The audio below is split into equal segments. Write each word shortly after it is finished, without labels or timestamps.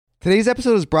Today's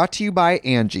episode is brought to you by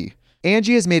Angie.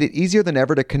 Angie has made it easier than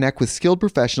ever to connect with skilled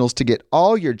professionals to get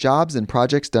all your jobs and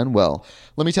projects done well.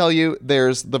 Let me tell you,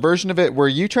 there's the version of it where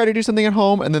you try to do something at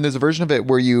home, and then there's a version of it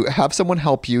where you have someone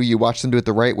help you, you watch them do it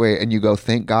the right way, and you go,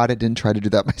 thank God I didn't try to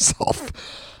do that myself.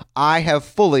 I have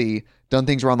fully done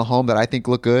things around the home that I think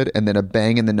look good, and then a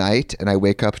bang in the night, and I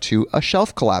wake up to a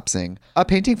shelf collapsing, a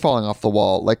painting falling off the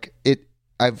wall.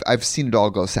 I've seen it all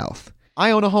go south.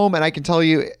 I own a home, and I can tell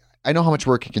you, I know how much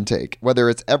work it can take. Whether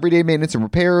it's everyday maintenance and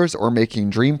repairs or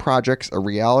making dream projects a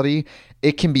reality,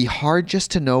 it can be hard just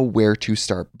to know where to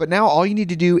start. But now all you need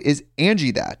to do is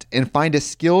Angie that and find a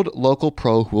skilled local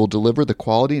pro who will deliver the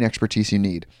quality and expertise you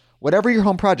need. Whatever your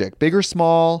home project, big or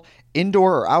small,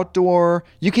 indoor or outdoor,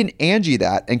 you can Angie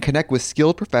that and connect with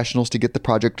skilled professionals to get the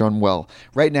project done well.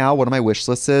 Right now, one of my wish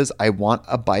lists is I want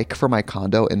a bike for my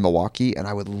condo in Milwaukee, and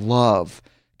I would love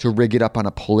to rig it up on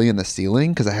a pulley in the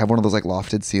ceiling because I have one of those like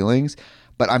lofted ceilings,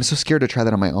 but I'm so scared to try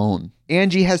that on my own.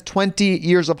 Angie has 20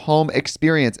 years of home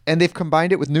experience, and they've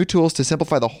combined it with new tools to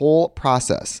simplify the whole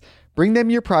process. Bring them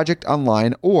your project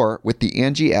online or with the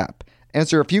Angie app.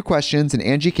 Answer a few questions and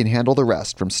Angie can handle the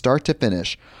rest from start to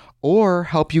finish, or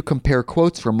help you compare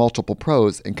quotes from multiple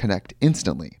pros and connect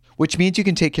instantly, which means you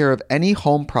can take care of any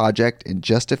home project in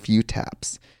just a few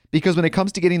taps. Because when it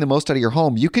comes to getting the most out of your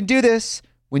home, you can do this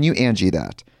when you Angie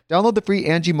that. Download the free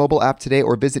Angie mobile app today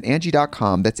or visit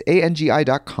Angie.com. That's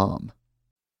ANGI.com.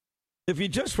 If you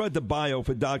just read the bio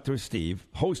for Dr. Steve,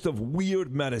 host of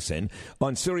Weird Medicine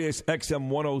on Sirius XM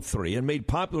 103 and made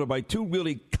popular by two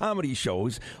really comedy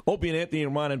shows, Opie and Anthony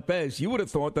and Ron and Fez, you would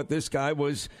have thought that this guy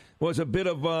was a bit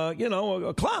of, a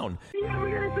clown. You never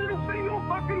answered a single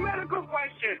fucking medical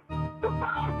question. The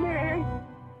fuck, man?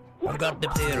 I've got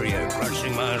diphtheria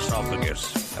crushing my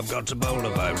esophagus. I've got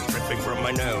Ebola virus dripping from my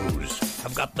nose.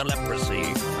 I've got the leprosy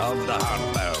of the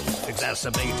heart valve,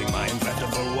 exacerbating my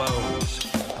incredible woes.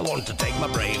 I want to take my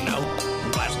brain out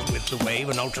and blast it with the wave,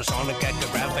 an ultrasonic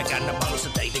echographic and a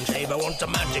pulsating shave. I want a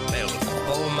magic pill for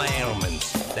all my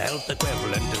ailments, the health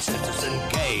equivalent of Citizen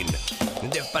Kane.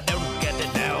 And if I don't get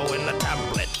it now in the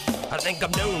tablet, I think I'm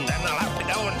doomed and I'll have to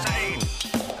go insane.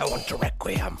 I want a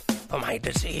requiem for my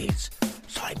disease.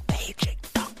 So I'm paging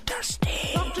Dr.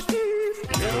 Steve. Dr. Steve.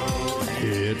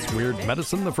 It's Weird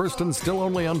Medicine, the first and still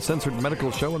only uncensored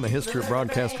medical show in the history of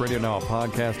broadcast radio, now a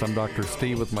podcast. I'm Dr.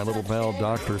 Steve with my little pal,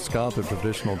 Dr. Scott, the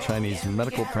traditional Chinese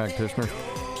medical practitioner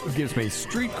who gives me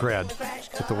street cred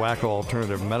with the wacko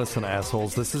alternative medicine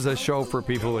assholes. This is a show for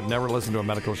people who would never listen to a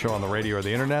medical show on the radio or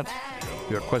the internet. If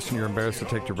you have a question you're embarrassed to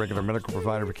take to your regular medical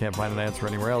provider but can't find an answer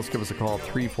anywhere else, give us a call at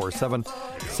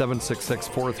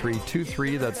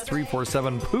 347-766-4323. That's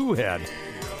 347-POOHEAD.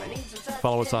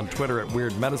 Follow us on Twitter at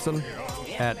Weird Medicine,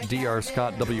 at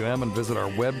DrScottWM, and visit our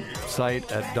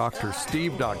website at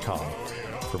drsteve.com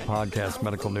for podcast,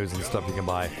 medical news, and stuff you can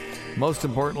buy. Most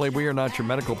importantly, we are not your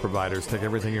medical providers. Take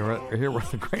everything you hear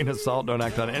with a grain of salt. Don't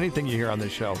act on anything you hear on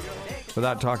this show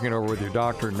without talking it over with your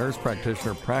doctor, nurse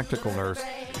practitioner, practical nurse,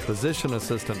 physician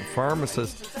assistant,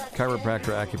 pharmacist,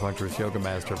 chiropractor, acupuncturist, yoga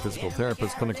master, physical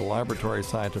therapist, clinical laboratory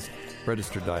scientist,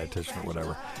 registered dietitian, or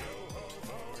whatever.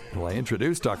 Well, I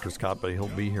introduced Dr. Scott, but he'll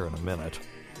be here in a minute.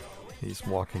 He's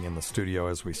walking in the studio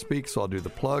as we speak, so I'll do the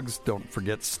plugs. Don't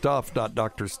forget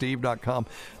stuff.drsteve.com.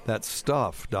 That's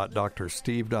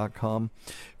stuff.drsteve.com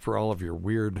for all of your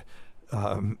weird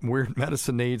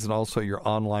medicine needs and also your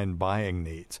online buying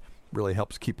needs. Really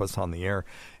helps keep us on the air.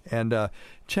 And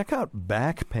check out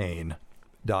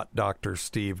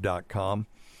backpain.drsteve.com.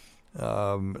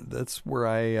 That's where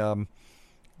I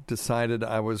decided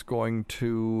I was going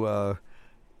to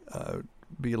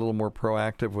be a little more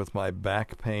proactive with my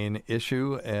back pain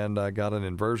issue, and I got an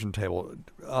inversion table.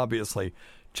 Obviously,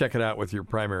 check it out with your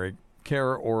primary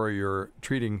care or your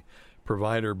treating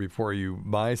provider before you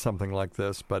buy something like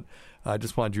this, but I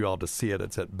just wanted you all to see it.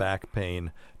 It's at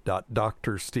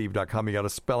backpain.drsteve.com. You got to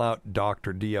spell out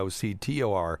Dr.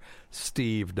 D-O-C-T-O-R,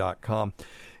 Steve.com.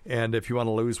 And if you want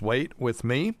to lose weight with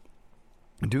me,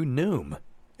 do Noom,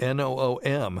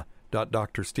 N-O-O-M,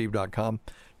 .drsteve.com.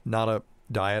 Not a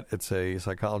diet, it's a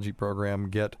psychology program.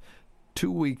 Get 2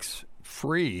 weeks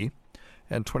free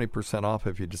and 20% off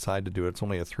if you decide to do it. It's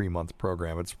only a 3-month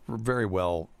program. It's very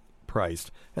well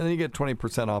priced. And then you get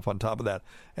 20% off on top of that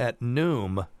at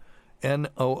Noom,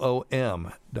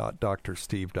 N-O-O-M,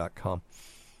 .drsteve.com.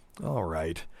 All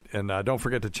right. And don't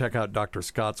forget to check out Dr.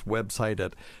 Scott's website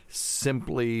at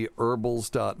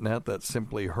simplyherbals.net. That's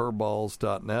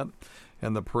simplyherballs.net.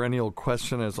 And the perennial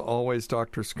question, as always,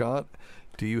 Dr. Scott,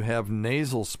 do you have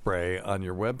nasal spray on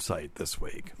your website this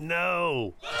week?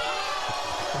 No.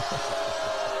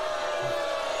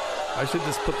 I should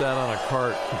just put that on a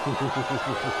cart.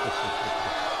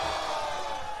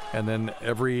 and then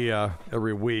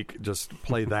every week just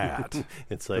play that.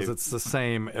 It's because it's the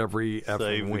same every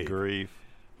save week. The grief.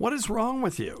 What is wrong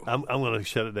with you? I'm going to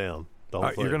shut it down. The whole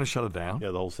thing. You're going to shut it down?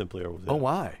 Yeah, the whole Simply Herbal. Oh,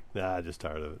 why? Nah, I'm just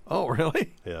tired of it. Oh,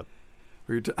 really? Yeah.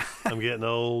 I'm getting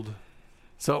old.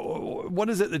 So what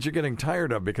is it that you're getting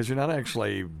tired of? Because you're not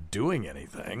actually doing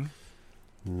anything.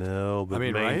 No, but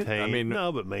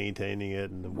but maintaining it.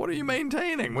 And what are you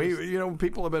maintaining?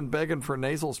 People have been begging for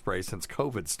nasal spray since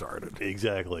COVID started.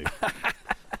 Exactly.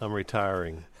 I'm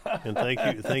retiring, and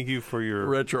thank you for your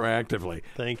retroactively.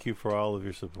 Thank you for all of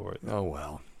your support. Oh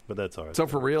well, but that's all right. So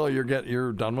for real,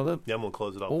 you're done with it? Yeah, I'm gonna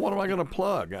close it off. Well, what am I gonna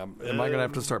plug? Am I gonna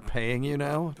have to start paying you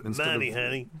now instead of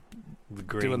honey? The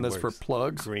green doing this works. For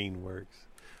plugs? Green works.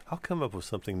 I'll come up with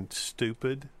something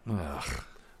stupid. Ugh.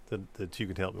 That you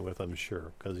can help me with, I'm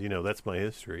sure, because that's my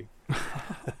history.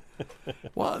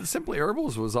 Well, Simply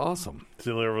Herbals was awesome.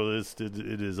 Simply Herbals,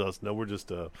 it is us. No, we're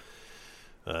just I'm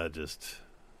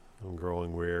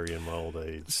growing weary in my old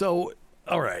age. So,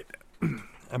 all right.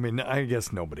 I mean, I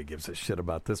guess nobody gives a shit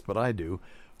about this, but I do.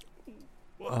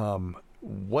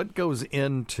 What goes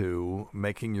into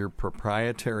making your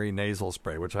proprietary nasal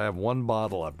spray, which I have one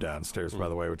bottle of downstairs, by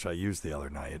the way, which I used the other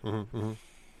night.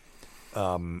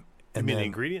 You mean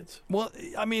ingredients? Well,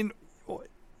 I mean,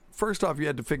 first off, you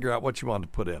had to figure out what you wanted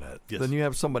to put in it. Yes. Then you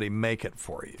have somebody make it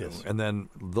for you. Yes. And then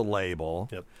the label.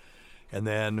 Yep. And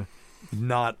then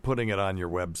not putting it on your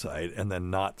website and then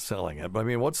not selling it. But I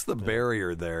mean, what's the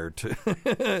barrier there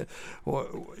to,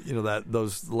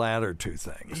 those latter two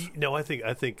things? No, I think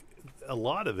a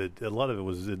lot of it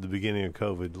was at the beginning of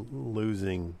COVID,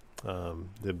 losing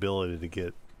the ability to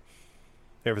get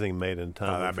everything made in a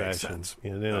timely fashion.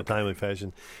 In a timely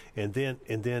fashion. And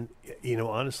then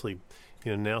honestly,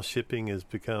 now shipping has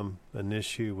become an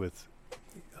issue with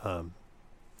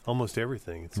almost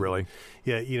everything. Really?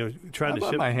 Yeah, trying to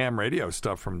ship my ham radio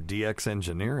stuff from DX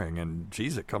Engineering, and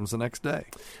geez, it comes the next day.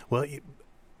 Well,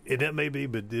 that may be,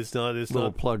 but it's not. It's little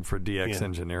not, plug for DX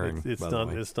Engineering. It's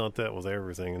not. It's not that with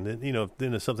everything. And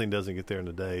then if something doesn't get there in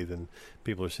a day, then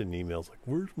people are sending emails like,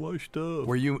 "Where's my stuff?"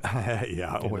 Were you?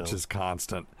 Which is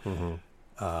constant. Mm-hmm.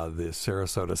 The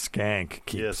Sarasota skank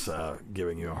keeps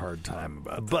giving you a hard time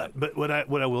about that. But what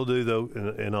I will do though,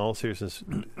 in all seriousness,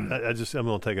 I'm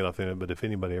going to take it off in it. But if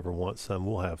anybody ever wants some,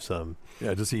 we'll have some.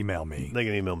 Yeah, just email me. They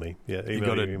can email me. Yeah,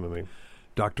 email me.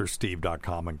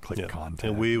 drsteve.com and click contact.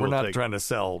 And we're not trying to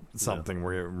sell something.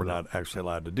 We're not actually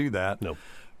allowed to do that. No.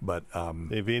 But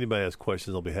if anybody has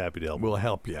questions, I'll be happy to help. We'll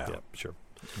help you out. Yeah, sure.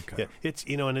 Okay. Yeah, it's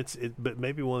but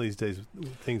maybe one of these days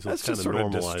things will That's kind just of sort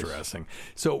normalize. Of distressing.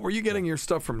 So, were you getting your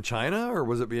stuff from China, or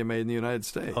was it being made in the United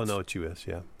States? Oh no, it's U.S.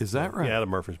 Yeah. Is that right? Yeah, out of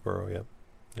Murfreesboro. Yeah.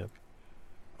 Yep.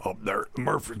 Up there,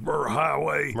 Murfreesboro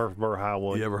Highway. Murfreesboro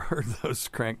Highway. You ever heard those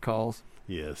crank calls?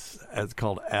 Yes. It's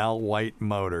called Al White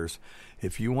Motors.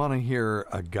 If you want to hear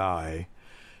a guy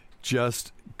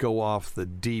just go off the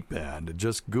deep end,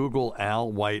 just Google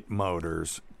Al White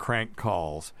Motors crank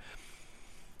calls.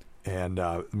 And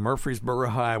Murfreesboro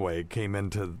Highway came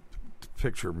into the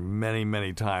picture many,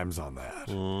 many times on that.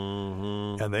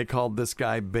 Mm-hmm. And they called this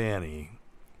guy Benny.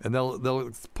 And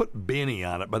they'll put Benny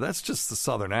on it, but that's just the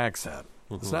southern accent.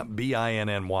 Mm-hmm. It's not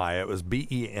B-I-N-N-Y. It was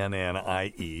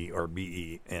B-E-N-N-I-E or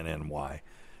B-E-N-N-Y.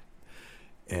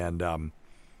 And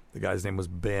the guy's name was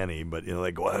Benny, but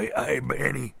they go, hey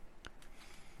Benny.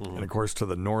 Mm-hmm. And of course, to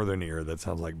the northern ear, that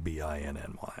sounds like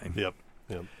B-I-N-N-Y. Yep.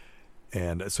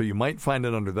 And so you might find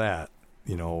it under that,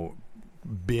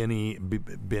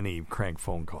 Benny crank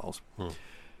phone calls.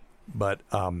 But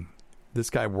this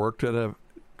guy worked at a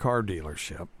car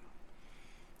dealership,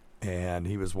 and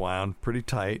he was wound pretty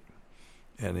tight,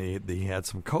 and he had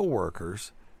some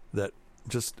coworkers that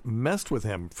just messed with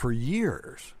him for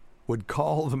years, would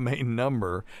call the main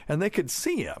number, and they could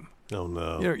see him. Oh,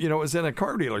 no. It was in a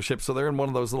car dealership, so they're in one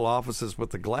of those little offices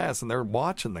with the glass, and they're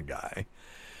watching the guy.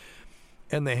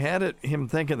 And they had him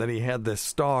thinking that he had this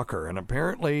stalker. And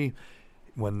apparently,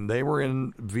 when they were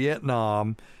in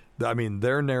Vietnam,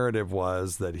 their narrative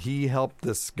was that he helped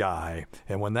this guy.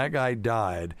 And when that guy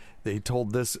died, they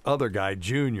told this other guy,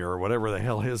 Junior, or whatever the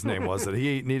hell his name was, that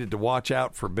he needed to watch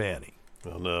out for Benny.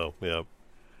 Oh, no. Yep.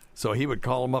 So he would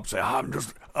call him up and say, I'm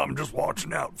just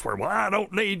watching out for him. Well, I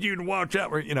don't need you to watch out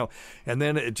for, And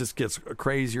then it just gets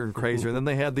crazier and crazier. And then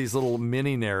they had these little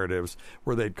mini narratives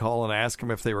where they'd call and ask him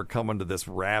if they were coming to this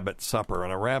rabbit supper.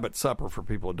 And a rabbit supper, for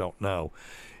people who don't know,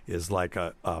 is like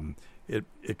a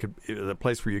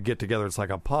place where you get together. It's like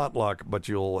a potluck, but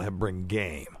you'll bring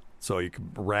game. So you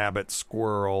can rabbits,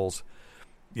 squirrels,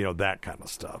 that kind of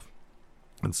stuff.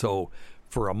 And so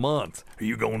for a month, are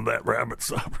you going to that rabbit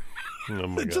supper? Oh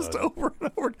my God. Just over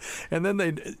and over. And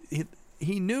then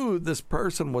he knew this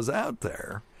person was out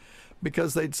there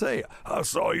because they'd say, I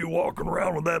saw you walking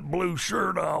around with that blue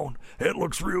shirt on. It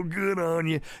looks real good on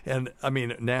you. And, I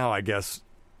mean, now I guess,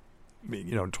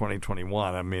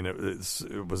 2021, I mean,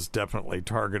 it was definitely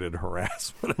targeted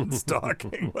harassment and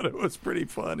stalking, but it was pretty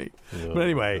funny. Oh, but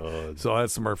anyway, God. so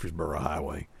that's the Murfreesboro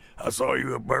Highway. I saw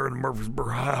you up there in the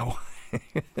Murfreesboro Highway.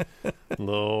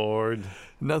 Lord.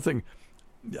 Nothing.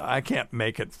 I can't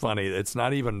make it funny. It's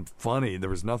not even funny. There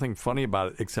was nothing funny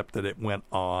about it except that it went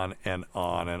on and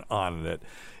on and on. And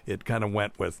it kind of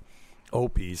went with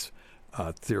Opie's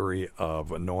theory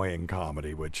of annoying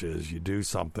comedy, which is you do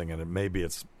something and maybe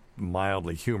it's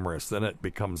mildly humorous, then it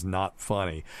becomes not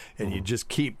funny, and you just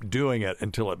keep doing it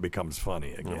until it becomes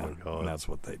funny again. Oh, my God. And that's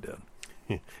what they did.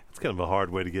 It's kind of a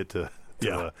hard way to get to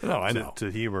I know. To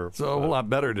humor. So a whole lot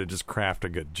better to just craft a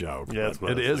good joke. Yeah, that's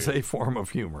what it I was is thinking. a form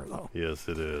of humor, though. Yes,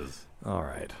 it is. All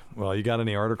right. Well, you got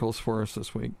any articles for us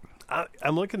this week?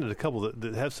 I'm looking at a couple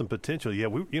that have some potential. Yeah,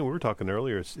 we were talking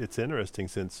earlier. It's interesting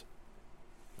since,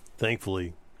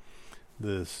 thankfully,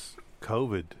 this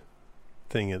COVID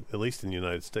thing, at least in the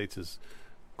United States, is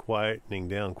quietening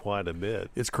down quite a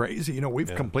bit. It's crazy.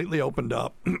 We've completely opened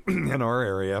up in our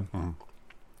area.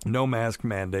 No mask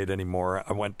mandate anymore.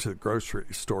 I went to the grocery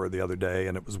store the other day,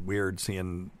 and it was weird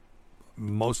seeing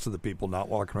most of the people not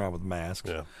walking around with masks.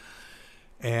 Yeah.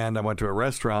 And I went to a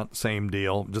restaurant, same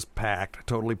deal, just packed,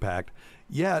 totally packed.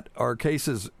 Yet our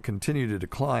cases continue to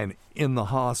decline in the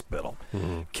hospital.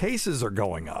 Cases are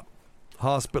going up.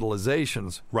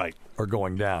 Hospitalizations are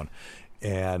going down.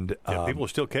 And people are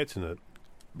still catching it.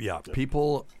 Yeah,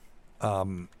 people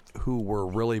who were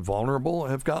really vulnerable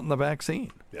have gotten the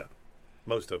vaccine. Yeah,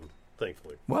 most of them,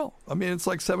 thankfully. Well, I mean, it's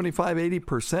like 75,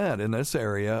 80% in this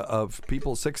area of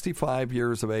people 65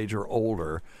 years of age or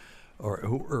older or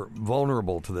who are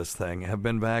vulnerable to this thing have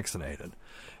been vaccinated.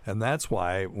 And that's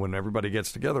why when everybody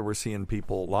gets together, we're seeing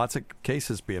lots of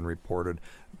cases being reported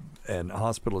and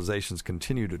hospitalizations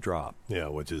continue to drop. Yeah,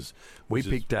 we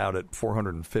peaked out at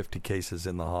 450 cases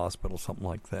in the hospital, something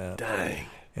like that. Dang.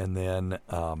 And then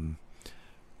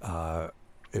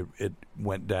it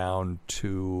went down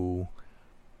to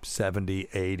 70,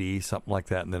 80, something like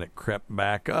that, and then it crept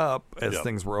back up as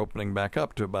things were opening back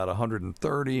up to about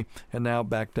 130, and now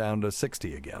back down to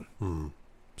 60 again.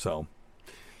 So,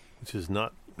 which is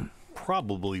not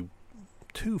probably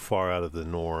too far out of the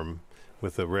norm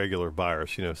with a regular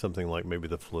virus, something like maybe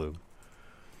the flu.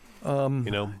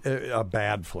 A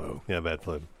bad flu. Yeah, bad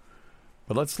flu.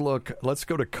 But let's go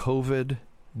to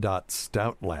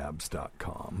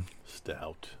covid.stoutlabs.com.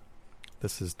 Stout.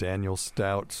 This is Daniel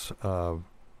Stout's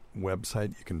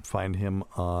website. You can find him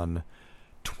on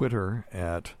Twitter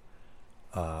at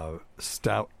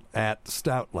Stoutlabs.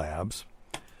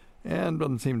 And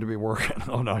doesn't seem to be working.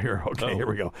 Oh, no, here. Okay, Here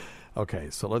we go.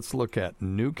 Okay, so let's look at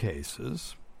new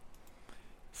cases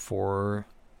for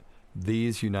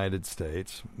these United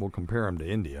States. We'll compare them to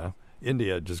India.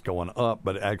 India just going up,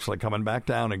 but actually coming back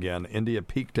down again. India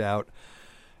peaked out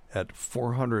at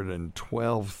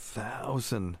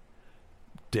 412,000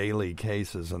 daily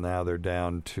cases, and now they're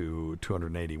down to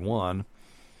 281.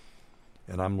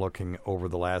 And I'm looking over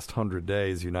the last 100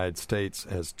 days. The United States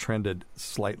has trended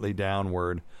slightly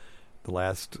downward. The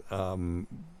last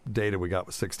data we got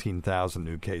was 16,000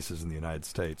 new cases in the United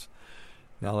States.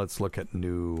 Now let's look at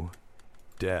new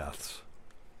deaths.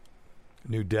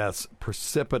 New deaths,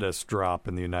 precipitous drop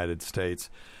in the United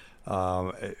States.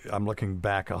 I'm looking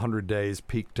back 100 days,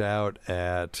 peaked out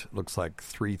at, looks like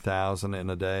 3,000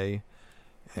 in a day.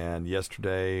 And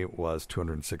yesterday was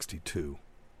 262.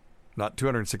 Not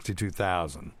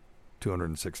 262,000,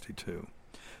 262.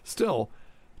 Still,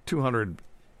 200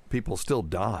 people still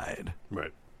died.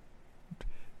 Right.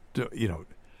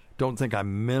 Don't think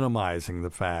I'm minimizing the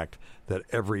fact that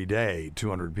every day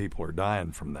 200 people are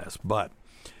dying from this, but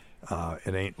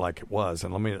it ain't like it was.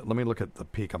 And let me look at the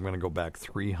peak. I'm going to go back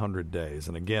 300 days.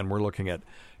 And again, we're looking at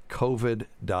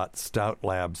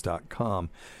covid.stoutlabs.com.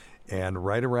 And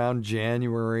right around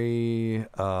January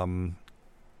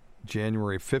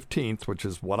 15th, which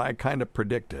is what I kind of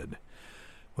predicted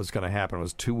was going to happen, it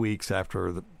was 2 weeks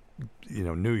after the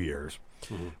New Year's.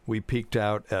 Mm-hmm. We peaked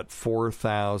out at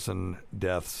 4,000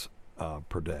 deaths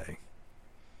per day.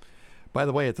 By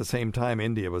the way, at the same time,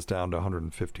 India was down to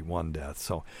 151 deaths.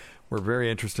 So we're very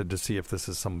interested to see if this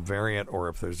is some variant or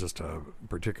if there's just a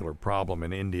particular problem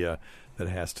in India that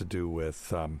has to do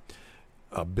with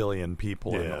a billion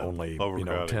people and only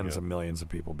tens of millions of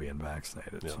people being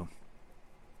vaccinated. Yeah. So,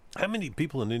 how many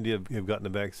people in India have gotten the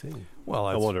vaccine? Well,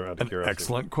 I wonder. Out of an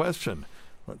excellent question.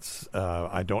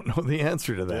 I don't know the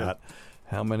answer to that. Yeah.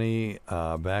 How many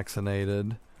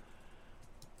vaccinated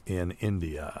in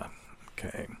India?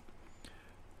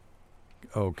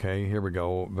 Okay, here we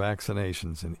go.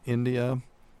 Vaccinations in India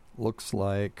looks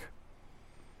like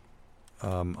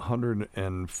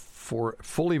 104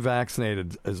 fully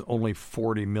vaccinated is only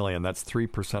 40 million. That's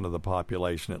 3% of the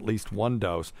population. At least one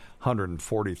dose,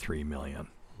 143 million.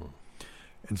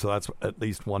 And so that's at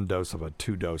least one dose of a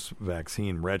 2-dose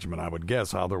vaccine regimen, I would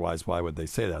guess. Otherwise, why would they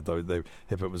say that? Though,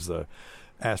 if it was the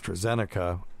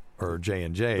AstraZeneca or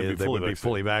J&J, they would be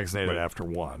fully vaccinated after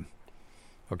one.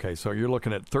 Okay, so you're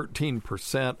looking at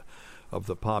 13% of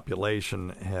the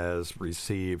population has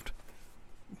received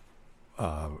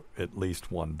at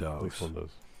least one dose. At least one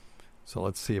dose. So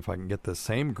let's see if I can get the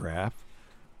same graph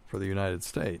for the United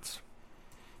States.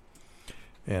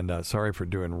 And sorry for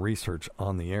doing research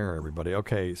on the air, everybody.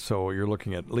 Okay, so you're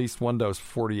looking at least one dose,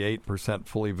 48%,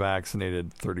 fully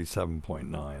vaccinated,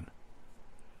 37.9%.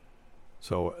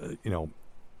 So,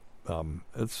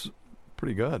 it's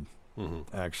pretty good,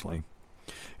 actually.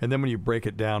 And then when you break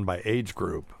it down by age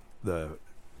group,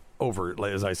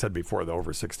 as I said before, the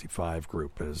over 65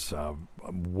 group is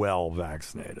well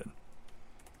vaccinated.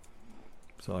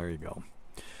 So there you go.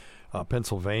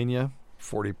 Pennsylvania,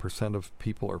 40% of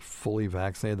people are fully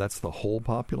vaccinated. That's the whole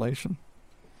population.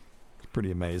 It's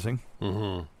pretty amazing.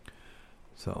 Mm-hmm.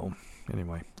 So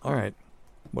anyway, all right.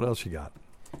 What else you got?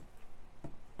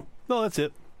 No, that's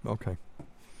it. Okay.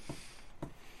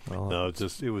 Well, no, it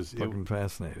was fucking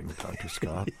fascinating, Dr.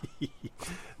 Scott.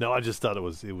 No, I just thought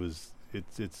it's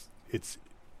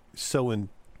so and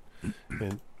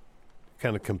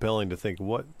kind of compelling to think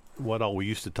what all we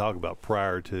used to talk about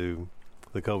prior to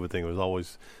the COVID thing. It was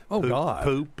always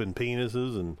poop and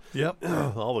penises and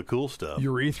all the cool stuff.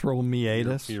 Urethral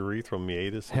meatus,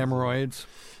 hemorrhoids,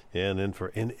 and then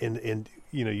and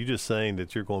you just saying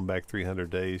that you're going back 300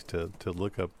 days to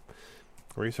look up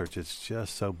research. It's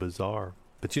just so bizarre.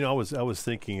 But I was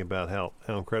thinking about how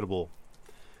incredible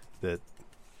that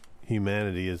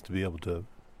humanity is to be able to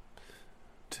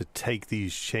take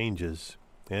these changes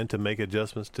and to make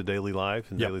adjustments to daily life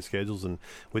and daily schedules, and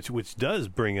which does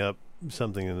bring up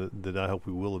something that I hope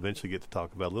we will eventually get to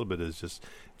talk about a little bit, is just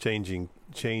changing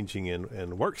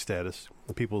and work status,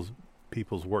 people's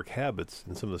work habits,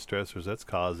 and some of the stressors that's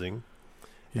causing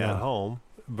at home.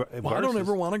 Well, I don't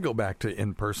ever want to go back to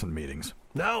in-person meetings.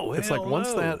 No, it's like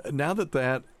now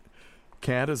that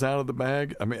cat is out of the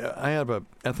bag. I mean, I have a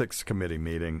ethics committee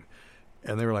meeting,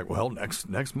 and they were like, "Well,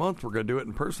 next month we're going to do it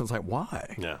in person." It's like,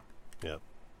 why? Yeah.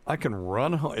 I can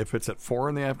run home if it's at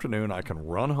 4 p.m. I can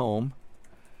run home,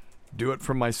 do it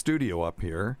from my studio up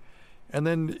here, and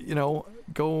then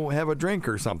go have a drink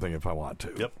or something if I want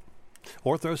to. Yep.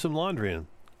 Or throw some laundry in.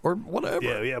 Or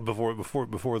whatever. Yeah.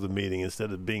 Before the meeting,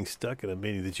 instead of being stuck in a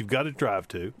meeting that you've got to drive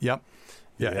to. Yep.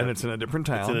 Yeah, and it's in a different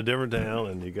town. It's in a different town,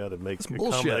 and you got to make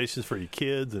accommodations for your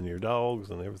kids and your dogs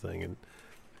and everything. And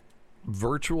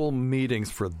virtual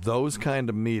meetings for those kind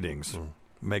of meetings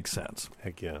make sense.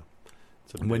 Heck yeah.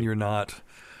 When you're not,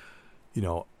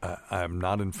 I'm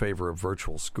not in favor of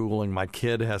virtual schooling. My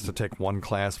kid has to take one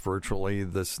class virtually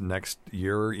this next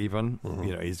year even.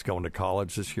 He's going to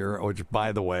college this year, which,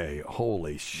 by the way,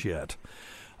 holy shit.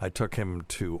 I took him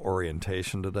to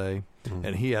orientation today,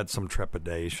 and he had some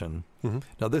trepidation.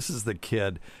 Now, this is the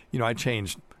kid, I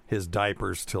changed his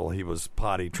diapers till he was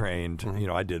potty trained.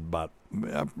 I did about,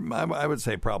 I would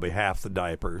say probably half the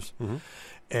diapers.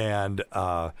 And,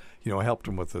 helped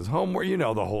him with his homework,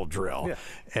 the whole drill. Yeah.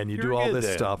 And you do all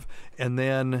this stuff. And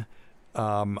then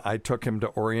I took him to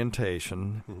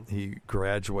orientation. He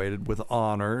graduated with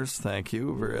honors. Thank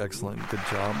you. Very excellent. Good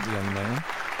job, young man.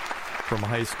 From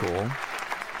high school.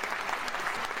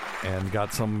 And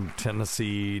got some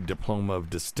Tennessee diploma of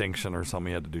distinction or something.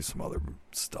 He had to do some other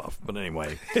stuff. But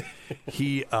anyway,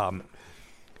 he,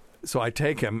 so I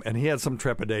take him, and he had some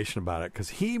trepidation about it because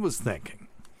he was thinking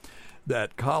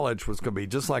that college was going to be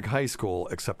just like high school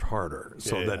except harder.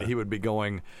 So that he would be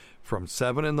going from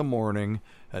 7 a.m.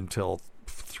 until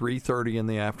 3:30 in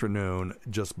the afternoon,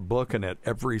 just booking it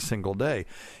every single day.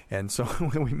 And so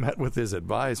when we met with his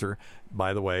advisor,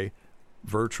 by the way,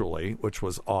 virtually, which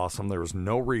was awesome. There was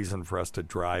no reason for us to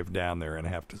drive down there and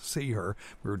have to see her.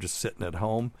 We were just sitting at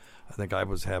home. I think I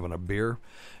was having a beer,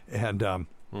 and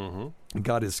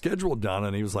got his schedule done.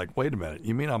 And he was like, "Wait a minute,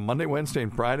 you mean on Monday, Wednesday,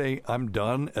 and Friday I'm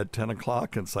done at 10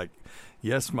 o'clock?" And it's like,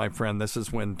 yes, my friend, this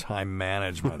is when time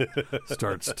management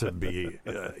starts to be,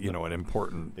 an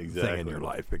important thing in your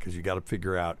life, because you got to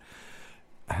figure out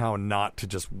how not to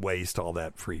just waste all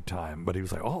that free time. But he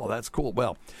was like, "Oh, that's cool."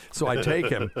 Well, so I take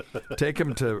him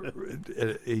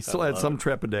to, he still had some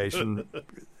trepidation.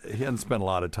 He hadn't spent a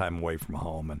lot of time away from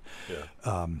home.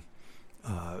 And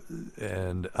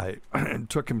and I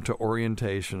took him to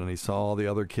orientation, and he saw all the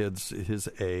other kids his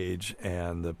age,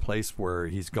 and the place where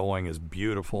he's going is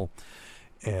beautiful.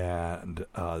 And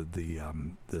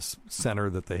this center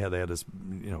that they had this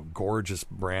gorgeous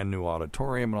brand new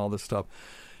auditorium and all this stuff.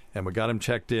 And we got him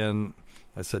checked in.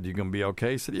 I said, "You gonna be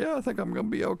okay?" He said, "Yeah, I think I'm gonna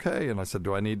be okay." And I said,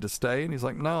 "Do I need to stay?" And he's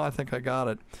like, "No, I think I got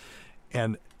it."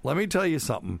 And let me tell you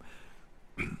something.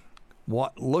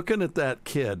 Looking at that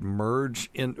kid merge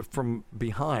in from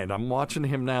behind, I'm watching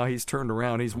him now. He's turned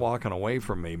around. He's walking away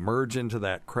from me, merge into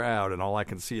that crowd, and all I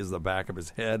can see is the back of his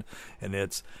head. And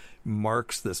it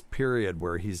marks this period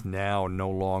where he's now no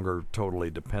longer totally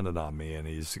dependent on me, and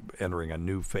he's entering a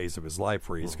new phase of his life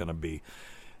where he's going to be.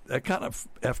 That kind of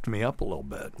effed me up a little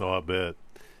bit. Oh, I bet.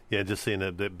 Yeah, just seeing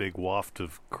that big waft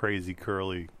of crazy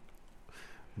curly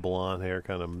blonde hair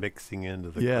kind of mixing into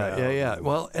the crowd. Yeah.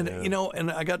 Well, and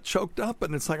and I got choked up,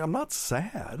 and it's like, I'm not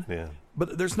sad. Yeah.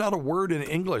 But there's not a word in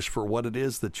English for what it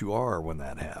is that you are when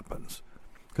that happens.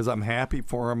 Because I'm happy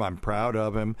for him. I'm proud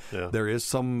of him. Yeah. There is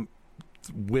some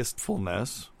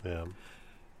wistfulness. Yeah.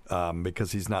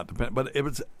 Because he's not dependent. But it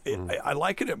was. I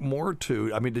liken it more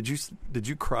to. I mean, did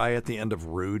you cry at the end of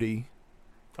Rudy?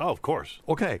 Oh, of course.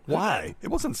 Okay, why? It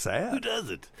wasn't sad. Who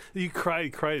doesn't? You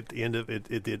cried at the end of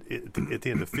it. At the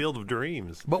end of Field of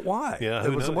Dreams. But why? Yeah,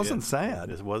 it wasn't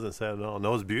sad. It wasn't sad at all. No,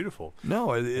 it was beautiful.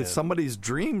 No, it's somebody's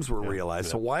dreams were realized.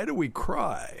 Yeah. So why do we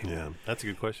cry? Yeah, that's a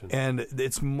good question. And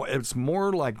it's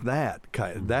more like that.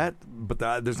 But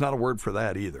there's not a word for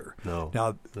that either. No.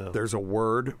 Now there's a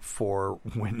word for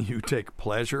when you take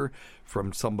pleasure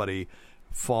from somebody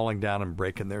falling down and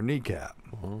breaking their kneecap.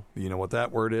 Mm-hmm. You know what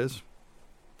that word is?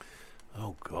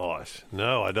 Oh, gosh.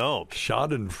 No, I don't.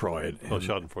 Schadenfreude. Oh,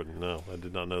 Schadenfreude. No, I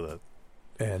did not know that.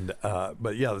 And,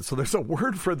 but yeah, so there's a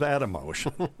word for that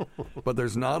emotion. But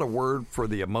there's not a word for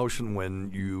the emotion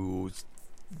when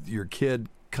your kid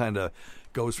kind of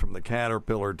goes from the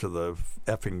caterpillar to the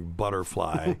effing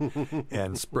butterfly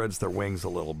and spreads their wings a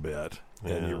little bit.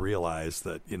 Yeah. And you realize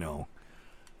that, I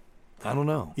don't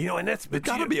know. And there's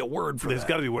got to be a word for that. There's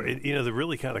got to be a word. The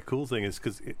really kind of cool thing is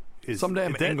because some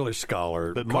damn English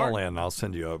scholar call in. I'll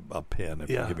send you a pin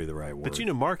if you give me the right word.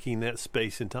 But marking that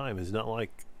space and time is not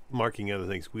like marking other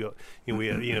things. We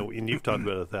and you've talked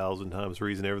about it 1,000 times. The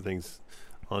reason everything's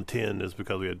on 10 is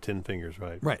because we had 10 fingers,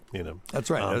 right? Right. That's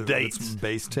right. Dates, it's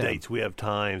base 10. Dates. We have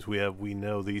times. We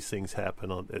know these things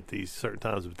happen at these certain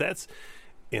times. But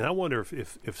and I wonder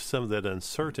if some of that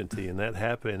uncertainty and that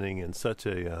happening in such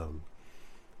a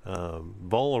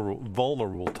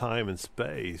vulnerable time and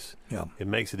space, it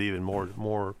makes it even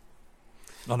more.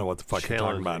 I don't know what the fuck you're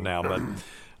talking about now, but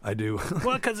I do.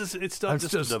 Well, because it's not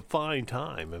just a defined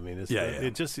time. I mean,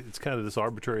 it's kind of this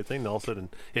arbitrary thing. And all of a sudden,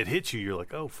 it hits you. You're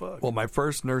like, oh fuck. Well, my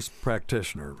first nurse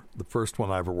practitioner, the first one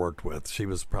I ever worked with, she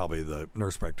was probably the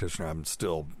nurse practitioner I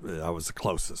was the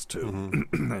closest to.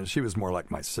 Mm-hmm. She was more like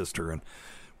my sister, and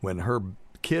when her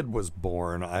kid was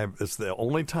born, it's the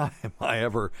only time I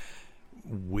ever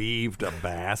weaved a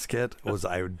basket was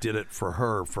I did it for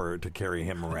her to carry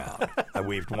him around. I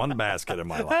weaved one basket in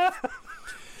my life.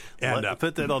 And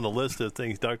put that on the list of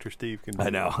things Dr. Steve can do. I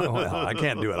know. Well, I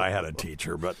can't do it. I had a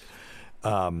teacher, but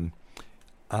I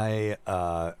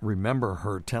remember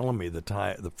her telling me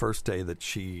the first day that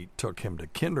she took him to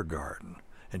kindergarten,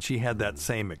 and she had that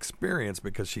same experience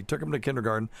because she took him to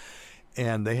kindergarten.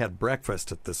 And they had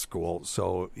breakfast at this school.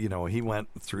 So, he went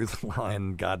through the line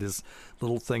and got his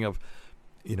little thing of,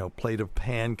 plate of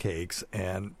pancakes,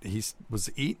 and he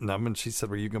was eating them. And she said,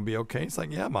 "Were you going to be okay?" He's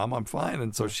like, "Yeah, Mom, I'm fine."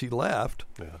 And so she left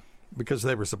because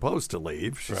they were supposed to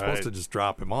leave. She's supposed to just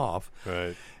drop him off.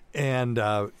 Right. And,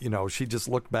 she just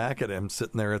looked back at him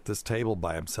sitting there at this table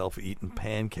by himself eating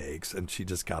pancakes. And she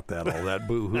just got all that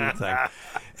boo-hoo thing.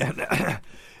 And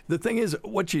the thing is,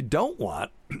 what you don't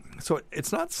want, so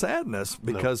it's not sadness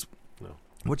because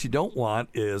what you don't want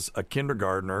is a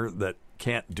kindergartner that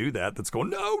can't do that, that's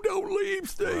going, "No, don't leave,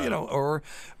 stay," or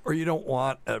you don't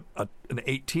want an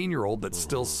 18-year-old that's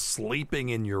still sleeping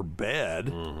in your bed.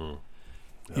 Mm-hmm.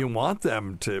 Yep. You want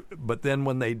them to, but then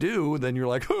when they do, then you're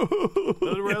like,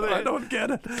 I don't get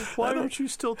it. Why aren't you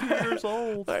still 2 years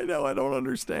old? I know, I don't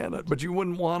understand it. But you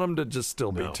wouldn't want them to just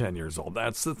still be 10 years old.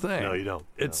 That's the thing. No, you don't.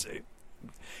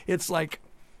 It's like,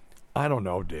 I don't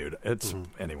know, dude. It's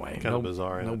anyway. Kind of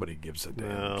bizarre. Nobody gives a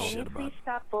damn shit about it.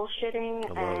 Stop bullshitting.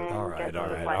 All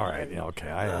right. Yeah, okay,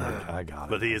 I got it.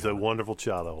 But he is a wonderful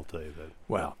child. I will tell you that.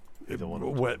 Well,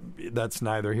 that's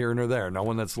neither here nor there. No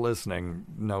one that's listening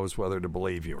knows whether to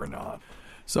believe you or not.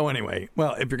 So anyway,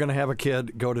 well, if you're going to have a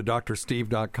kid, go to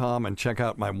drsteve.com and check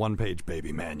out my one-page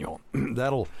baby manual.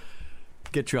 That'll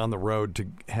get you on the road to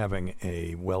having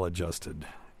a well-adjusted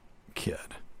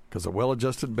kid. Because a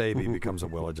well-adjusted baby becomes a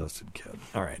well-adjusted kid.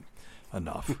 All right,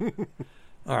 enough.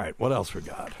 All right, what else we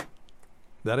got?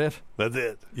 That it? That's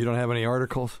it. You don't have any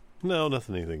articles? No,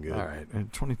 nothing anything good. All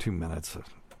right, 22 minutes of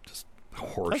just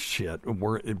horse shit.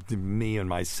 Me and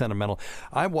my sentimental.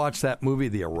 I watched that movie,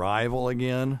 The Arrival,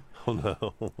 again. Oh,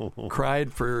 no.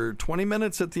 Cried for 20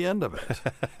 minutes at the end of it.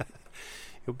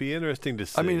 It'll be interesting to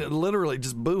see. I mean, literally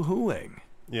just boo-hooing.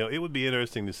 It would be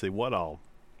interesting to see what all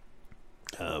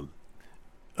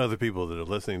other people that are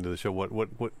listening to the show,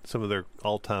 what some of their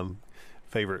all-time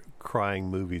favorite crying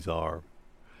movies are.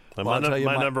 My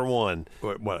number one,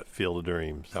 what? Field of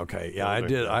Dreams. Okay, yeah, I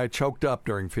did. I choked up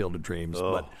during Field of Dreams,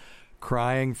 but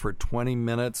crying for 20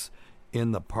 minutes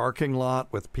in the parking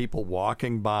lot with people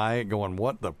walking by going,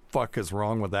 what the fuck is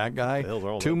wrong with that guy?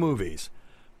 Two movies.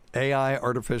 AI,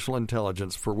 Artificial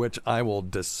Intelligence, for which I will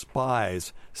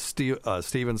despise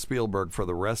Steven Spielberg for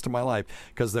the rest of my life,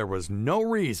 because there was no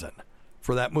reason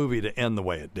for that movie to end the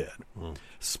way it did.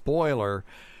 Spoiler,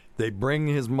 they bring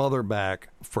his mother back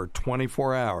for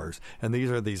 24 hours, and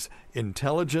these are these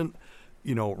intelligent,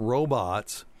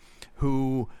 robots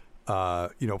who,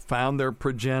 found their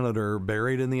progenitor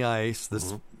buried in the ice.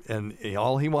 And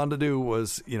all he wanted to do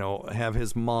was, have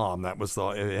his mom.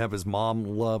 Have his mom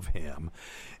love him,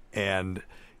 and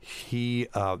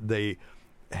they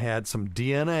had some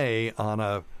DNA on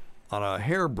a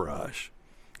hairbrush.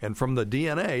 And from the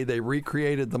DNA, they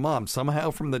recreated the mom.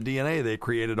 Somehow from the DNA, they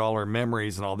created all her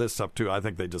memories and all this stuff, too. I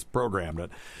think they just programmed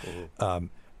it.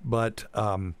 But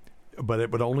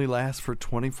it would only last for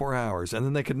 24 hours, and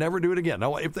then they could never do it again.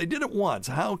 Now, if they did it once,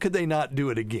 how could they not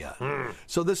do it again?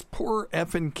 So this poor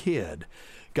effing kid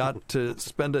got to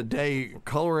spend a day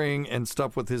coloring and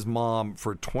stuff with his mom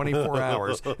for 24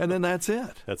 hours, and then that's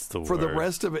it. That's the for worst. the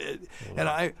rest of it. And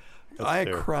I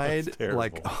cried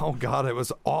like, oh, God, it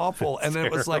was awful. And it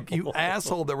was like, you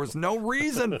asshole, there was no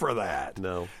reason for that.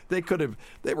 No. They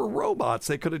were robots.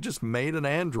 They could have just made an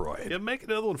android. Yeah, make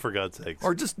another one, for God's sakes.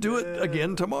 Or just do it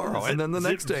again tomorrow, and then the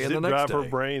next day, and the next day. Drive her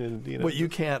brain, and Well, you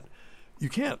can't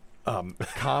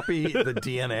copy the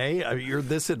DNA. I mean, you're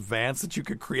this advanced that you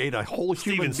could create a whole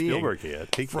human being. Steven Spielberg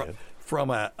can't. He can. From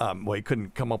he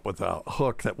couldn't come up with a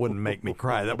hook that wouldn't make me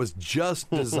cry. That was just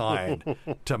designed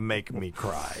to make me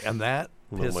cry. And that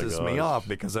pisses me off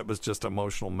because it was just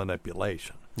emotional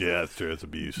manipulation. Yeah, that's true. It's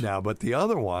abuse. Now, but the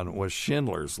other one was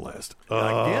Schindler's List.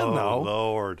 Again, though,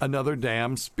 Lord. Another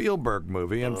damn Spielberg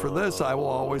movie. And for this, I will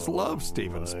always love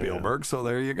Steven Spielberg. So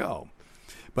there you go.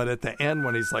 But at the end,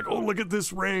 when he's like, oh, look at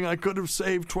this ring. I could have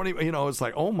saved 20. It's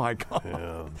like, oh, my God.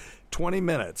 Yeah. 20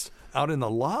 minutes out in the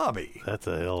lobby. That's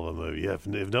a hell of a movie. Yeah, if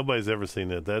nobody's ever seen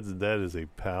it, that is a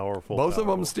powerful. Both of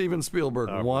them, Steven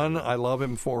Spielberg. One I love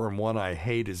him for, and one I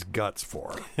hate his guts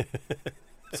for.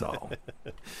 So,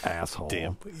 asshole.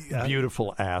 Damn.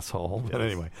 Beautiful asshole. But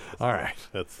anyway, all right.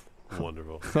 That's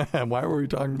wonderful. And why were we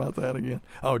talking about that again?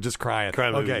 Oh, just crying.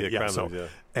 Crime okay, movie, yeah. So, movies,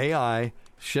 AI,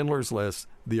 Schindler's List,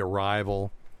 The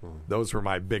Arrival. Those were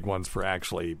my big ones for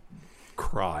actually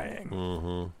crying.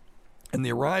 Mm-hmm. And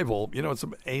The Arrival, it's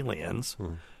aliens,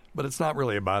 but it's not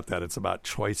really about that. It's about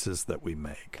choices that we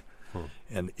make.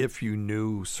 And if you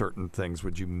knew certain things,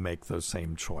 would you make those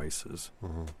same choices?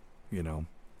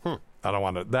 I don't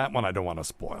want to. That one I don't want to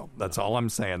spoil. That's all I'm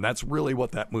saying. That's really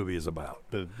what that movie is about.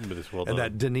 But it's well done. And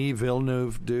that Denis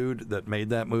Villeneuve dude that made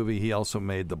that movie, he also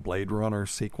made the Blade Runner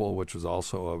sequel, which was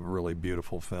also a really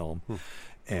beautiful film.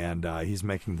 And he's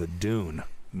making the Dune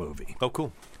movie. Oh,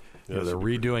 cool. They're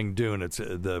redoing Dune. It's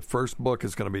the first book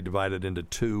is going to be divided into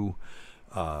two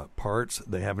parts.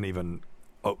 They haven't even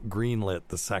greenlit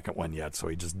the second one yet, so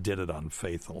he just did it on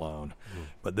faith alone.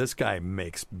 But this guy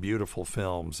makes beautiful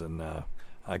films, and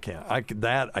I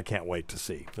can't wait to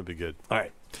see. That'd be good.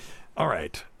 All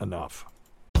right. Enough.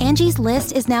 Angie's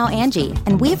List is now Angie,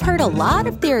 and we've heard a lot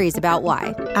of theories about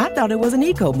why. I thought it was an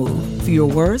eco move.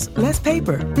 Fewer words, less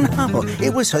paper. No,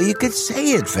 it was so you could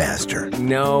say it faster.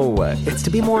 No, it's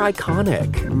to be more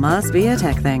iconic. Must be a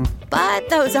tech thing. But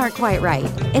those aren't quite right.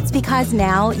 It's because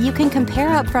now you can compare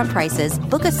upfront prices,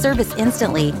 book a service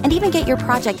instantly, and even get your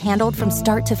project handled from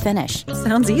start to finish.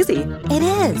 Sounds easy. It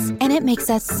is, and it makes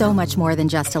us so much more than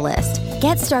just a list.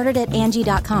 Get started at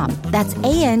Angie.com. That's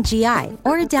ANGI,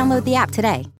 or download the app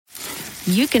today.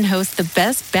 You can host the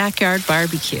best backyard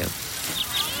barbecue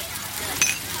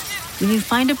when you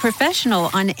find a professional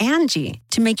on Angie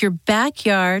to make your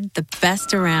backyard the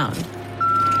best around.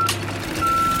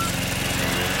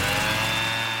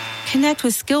 Connect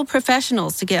with skilled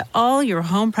professionals to get all your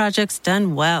home projects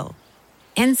done well.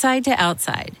 Inside to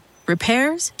outside,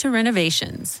 repairs to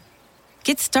renovations.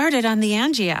 Get started on the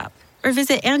Angie app or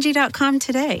visit Angie.com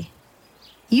today.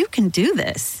 You can do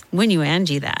this when you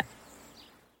Angie that.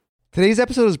 Today's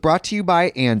episode is brought to you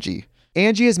by Angie.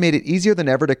 Angie has made it easier than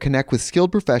ever to connect with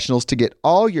skilled professionals to get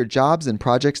all your jobs and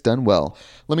projects done well.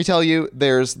 Let me tell you,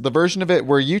 there's the version of it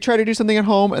where you try to do something at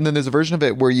home, and then there's a version of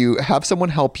it where you have someone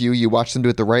help you, you watch them do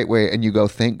it the right way, and you go,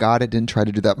 thank God I didn't try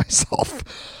to do that myself.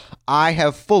 I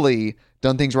have fully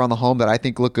done things around the home that I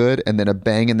think look good, and then a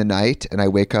bang in the night, and I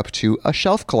wake up to a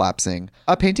shelf collapsing,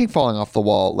 a painting falling off the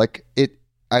wall.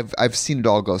 I've seen it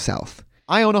all go south.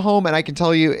 I own a home, and I can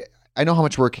tell you, I know how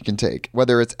much work it can take.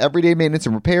 Whether it's everyday maintenance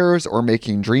and repairs or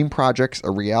making dream projects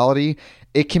a reality,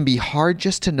 it can be hard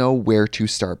just to know where to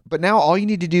start. But now all you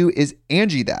need to do is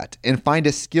Angie that and find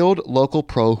a skilled local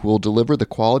pro who will deliver the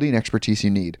quality and expertise you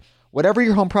need. Whatever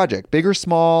your home project, big or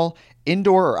small,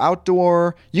 indoor or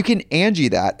outdoor, you can Angie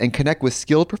that and connect with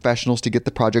skilled professionals to get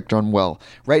the project done well.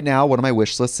 Right now, one of my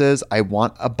wish lists is I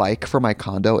want a bike for my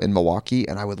condo in Milwaukee,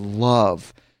 and I would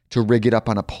love to rig it up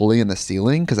on a pulley in the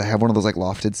ceiling because I have one of those like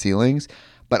lofted ceilings,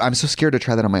 but I'm so scared to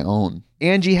try that on my own.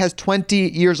 Angie has 20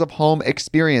 years of home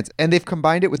experience, and they've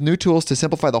combined it with new tools to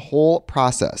simplify the whole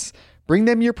process. Bring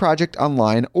them your project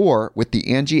online or with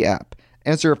the Angie app.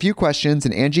 Answer a few questions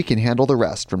and Angie can handle the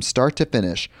rest from start to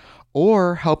finish,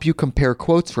 or help you compare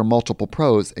quotes from multiple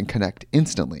pros and connect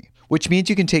instantly, which means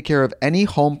you can take care of any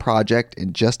home project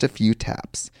in just a few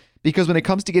taps. Because when it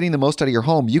comes to getting the most out of your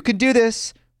home, you can do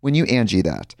this when you Angie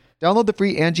that. Download the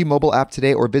free Angie mobile app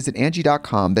today or visit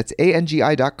Angie.com. That's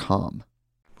ANGI.com.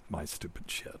 My stupid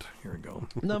shit. Here we go.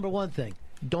 Number one thing,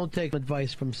 don't take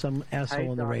advice from some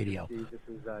asshole on the radio. Steve, this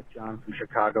is John from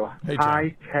Chicago. Hey, John.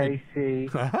 Hi, Casey.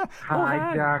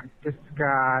 Hi, Dr.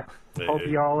 Scott. Hey. Hope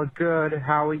you all are good.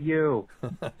 How are you?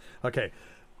 Okay.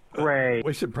 Great.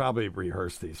 We should probably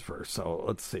rehearse these first. So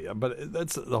let's see. But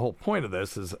that's the whole point of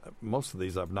this is most of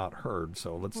these I've not heard.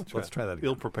 So let's try that again.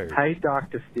 Ill prepared. Hey,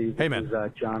 Dr. Steve. Hey, man. This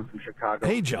is John from Chicago.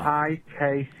 Hey, John. Hi,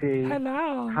 Casey.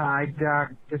 Hello. Hi,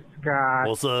 Dr. Scott.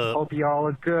 What's up? Hope you all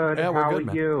are good. Yeah, we're How good, are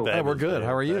man. you? Yeah, we're good.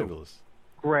 How are you? Fabulous.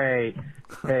 Great.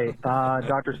 Hey,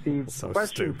 Dr. Steve, So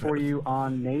question stupid. for you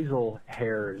on nasal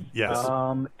hairs. Yes.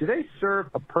 Do they serve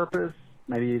a purpose,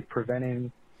 maybe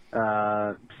preventing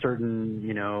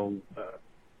certain,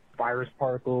 virus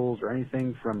particles or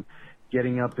anything from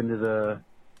getting up into the,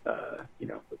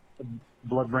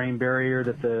 blood-brain barrier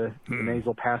that the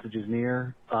nasal passage is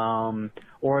near? Or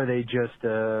are they just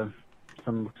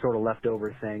some sort of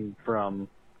leftover thing from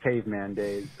caveman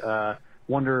days?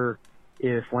 Wonder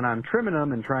if when I'm trimming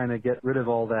them and trying to get rid of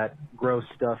all that gross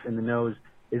stuff in the nose,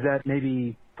 is that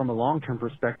maybe from a long-term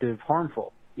perspective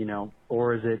harmful,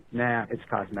 or is it, nah, it's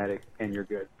cosmetic and you're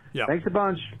good? Yeah. Thanks a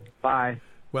bunch. Bye.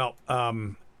 Well,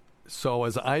 so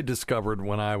as I discovered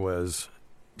when I was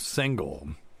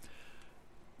single,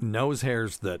 nose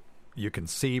hairs that you can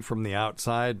see from the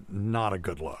outside, not a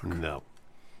good look. No.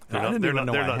 And They're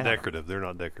not decorative. They're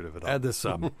not decorative at all. I had this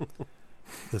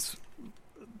this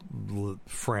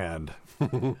friend,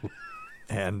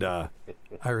 and I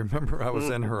remember I was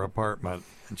in her apartment,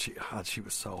 and she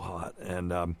was so hot,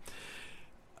 and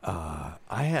I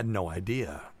had no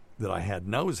idea that I had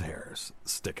nose hairs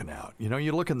sticking out.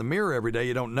 You look in the mirror every day,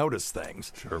 you don't notice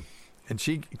things. Sure. And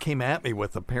she came at me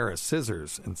with a pair of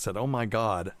scissors and said, "Oh my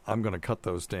God, I'm going to cut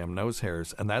those damn nose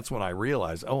hairs." And that's when I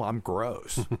realized, oh, I'm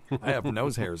gross. I have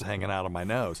nose hairs hanging out of my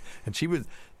nose. And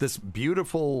this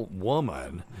beautiful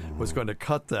woman was going to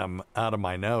cut them out of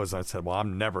my nose. I said, well,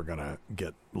 I'm never going to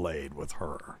get laid with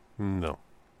her. No.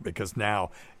 Because now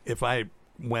if I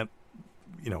went,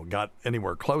 got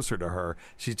anywhere closer to her,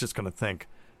 she's just going to think,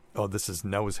 oh, this is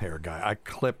nose hair guy. I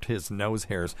clipped his nose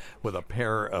hairs with a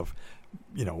pair of,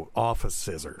 office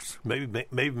scissors. Maybe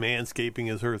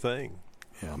manscaping is her thing.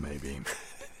 Yeah, maybe.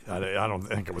 I don't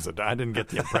think it was I didn't get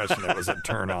the impression it was a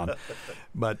turn on.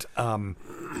 But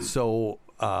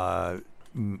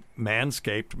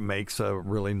Manscaped makes a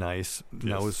really nice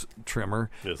nose trimmer.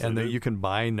 Yes, and they that do. you can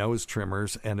buy nose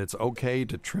trimmers, and it's okay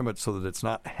to trim it so that it's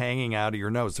not hanging out of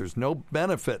your nose. There's no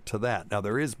benefit to that. Now,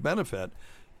 there is benefit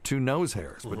to nose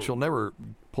hairs, but you'll never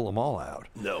pull them all out.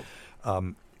 No.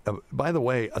 By the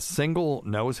way, a single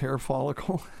nose hair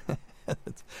follicle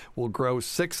will grow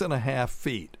 6.5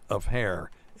 feet of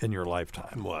hair in your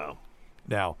lifetime. Wow.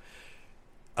 Now,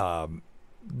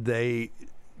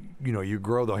 you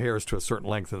grow the hairs to a certain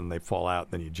length and then they fall out,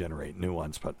 and then you generate new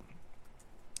ones. But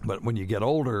when you get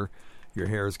older, your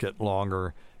hairs get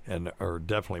longer and are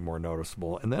definitely more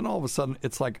noticeable. And then all of a sudden,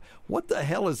 it's like, what the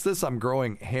hell is this? I'm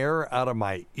growing hair out of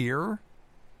my ear?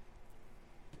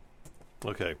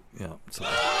 Okay. Yeah.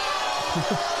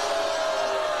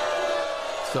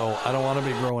 So I don't want to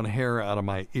be growing hair out of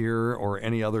my ear or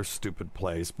any other stupid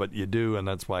place, but you do, and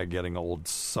that's why getting old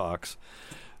sucks.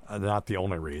 Not the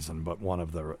only reason, but one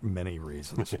of the many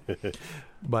reasons.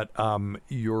 But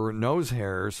your nose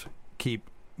hairs keep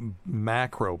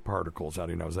macro particles out of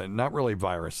your nose. Not really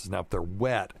viruses. Now, if they're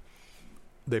wet,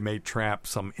 they may trap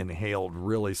some inhaled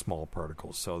really small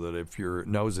particles, so that if your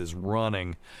nose is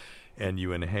running and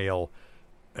you inhale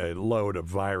a load of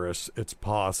virus, it's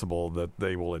possible that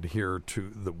they will adhere to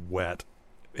the wet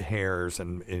hairs,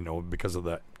 and because of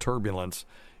the turbulence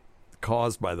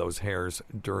caused by those hairs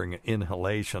during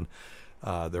inhalation,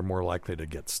 they're more likely to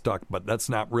get stuck. But that's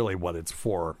not really what it's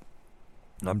for.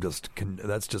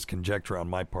 That's just conjecture on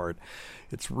my part.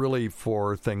 It's really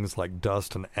for things like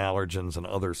dust and allergens and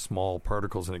other small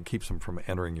particles, and it keeps them from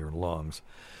entering your lungs.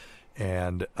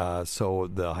 And so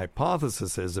the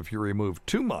hypothesis is if you remove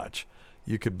too much,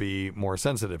 you could be more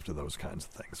sensitive to those kinds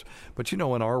of things. But, in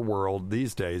our world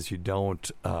these days, you don't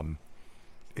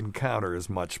encounter as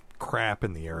much crap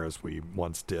in the air as we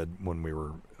once did when we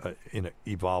were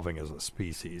evolving as a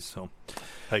species. So,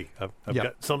 hey, I've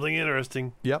got something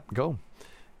interesting. Yep, go.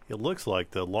 It looks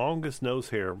like the longest nose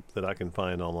hair that I can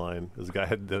find online is a guy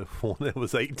had the one that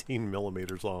was 18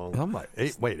 millimeters long. Oh my!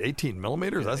 18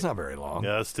 millimeters? That's not very long.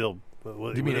 Yeah, that's still.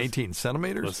 Do you mean 18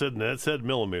 centimeters? It said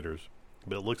millimeters,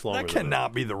 but it looks longer. That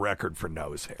cannot be the record for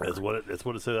nose hair. That's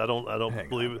what it said. I don't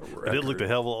believe it. It did look a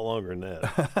hell of a lot longer than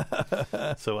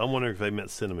that. So I'm wondering if they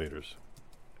meant centimeters.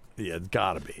 Yeah, it's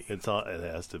got to be. It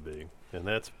has to be. And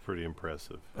that's pretty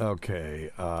impressive. Okay.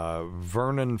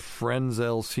 Vernon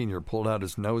Frenzel Sr. pulled out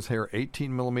his nose hair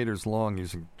 18 millimeters long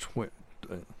using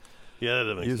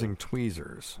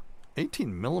tweezers.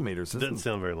 18 millimeters doesn't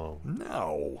sound very long.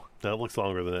 No. It looks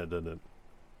longer than that, doesn't it?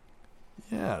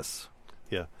 Yes.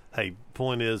 Yeah. Hey,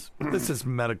 point is... this is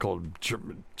medical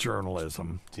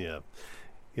journalism. Yeah.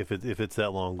 If it's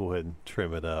that long, go ahead and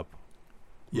trim it up.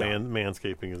 Yeah.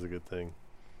 Manscaping is a good thing.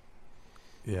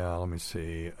 Yeah, let me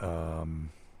see.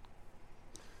 I'm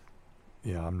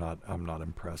not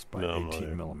impressed by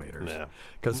 18 millimeters.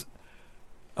 Because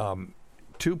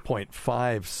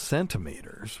 2.5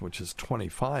 centimeters, which is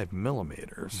 25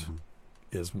 millimeters,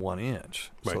 is 1 inch.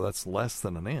 Right. So that's less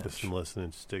than an inch. That's less than an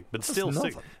inch stick, but still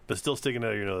sticking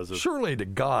out of your nose. Surely to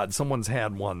God, someone's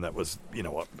had one that was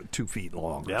 2 feet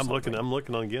long. Yeah, I'm looking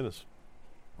on Guinness.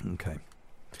 Okay.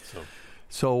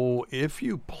 So if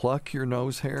you pluck your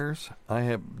nose hairs,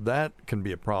 that can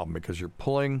be a problem because you're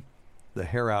pulling the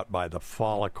hair out by the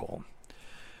follicle.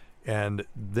 And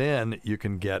then you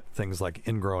can get things like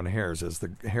ingrown hairs. As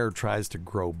the hair tries to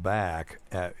grow back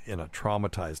in a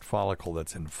traumatized follicle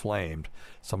that's inflamed,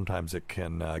 sometimes it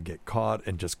can get caught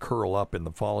and just curl up in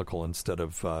the follicle instead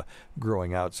of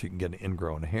growing out, so you can get an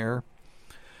ingrown hair.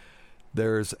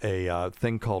 There's a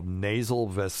thing called nasal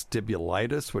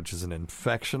vestibulitis, which is an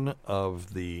infection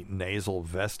of the nasal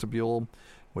vestibule,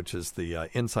 which is the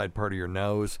inside part of your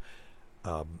nose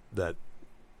that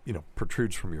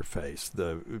protrudes from your face.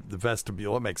 The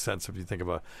vestibule. It makes sense if you think of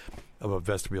a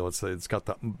vestibule. It's got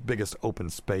the biggest open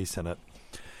space in it,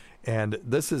 and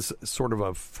this is sort of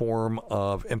a form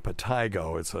of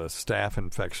impetigo. It's a staph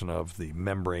infection of the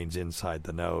membranes inside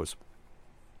the nose,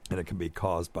 and it can be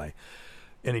caused by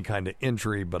any kind of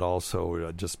injury, but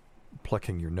also just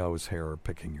plucking your nose hair or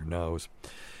picking your nose.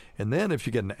 And then if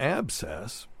you get an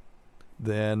abscess,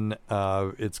 then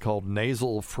it's called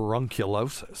nasal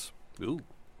furunculosis. Ooh.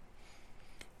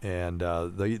 And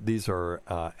these are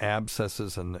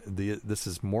abscesses, and this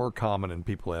is more common in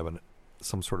people who have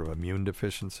some sort of immune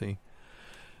deficiency,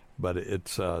 but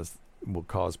it will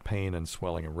cause pain and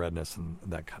swelling and redness and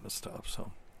that kind of stuff.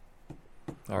 So,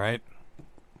 all right.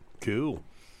 Cool.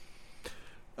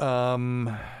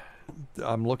 I'm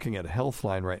looking at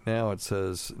Healthline right now. It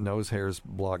says nose hairs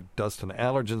block dust and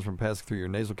allergens from passing through your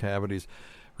nasal cavities.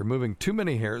 Removing too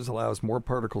many hairs allows more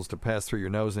particles to pass through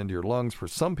your nose into your lungs. For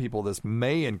some people, this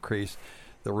may increase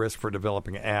the risk for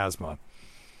developing asthma.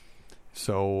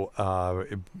 So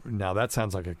now that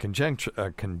sounds like a conjecture.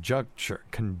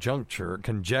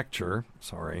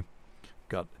 Sorry,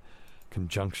 got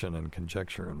conjunction and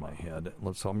conjecture in my head.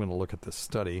 So I'm going to look at this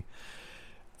study.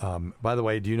 By the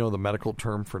way, do you know the medical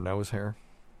term for nose hair?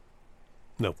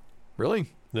 No.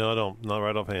 Really? No, I don't. Not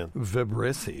right offhand.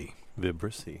 Vibrissae.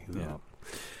 Yeah.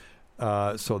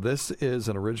 So this is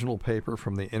an original paper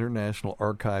from the International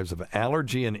Archives of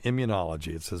Allergy and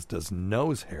Immunology. It says, does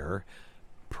nose hair,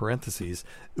 parentheses,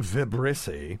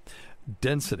 vibrissae,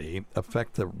 density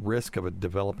affect the risk of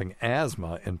developing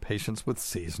asthma in patients with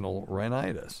seasonal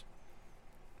rhinitis?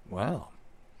 Wow.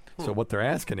 So what they're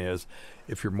asking is,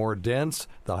 if you're more dense,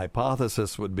 the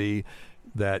hypothesis would be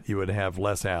that you would have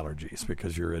less allergies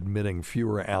because you're admitting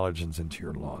fewer allergens into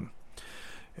your lung.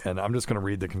 And I'm just going to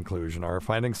read the conclusion. Our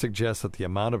findings suggest that the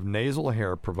amount of nasal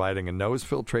hair providing a nose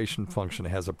filtration function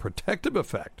has a protective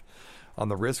effect on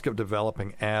the risk of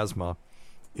developing asthma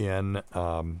in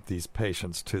these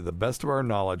patients. To the best of our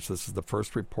knowledge, this is the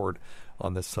first report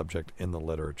on this subject in the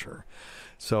literature.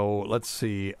 So let's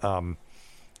see. Well,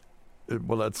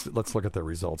 let's look at the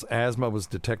results. Asthma was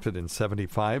detected in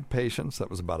 75 patients. That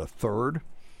was about a third.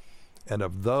 And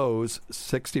of those,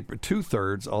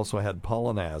 2/3 also had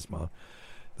pollen asthma.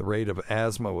 The rate of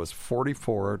asthma was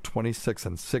 44, 26,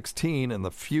 and 16 in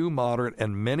the few, moderate,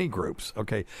 and many groups.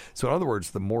 Okay, so in other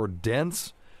words, the more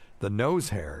dense the nose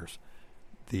hairs,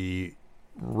 the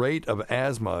rate of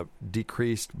asthma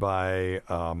decreased by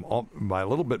a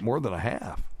little bit more than a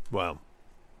half. Wow.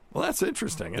 Well, that's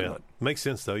interesting, isn't it? Makes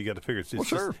sense, though. You got to figure it's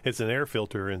sure. It's an air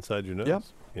filter inside your nose. Yep.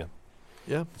 Yeah.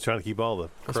 Yeah. It's trying to keep all the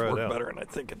It's crud work out. better, and I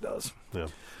think it does. Yeah.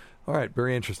 All right.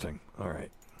 Very interesting. All right.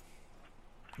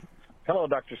 Hello,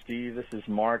 Dr. Steve. This is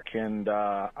Mark, and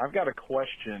I've got a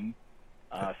question,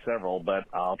 several, but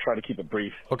I'll try to keep it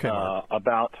brief. Okay, Mark.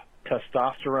 About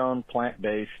testosterone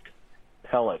plant-based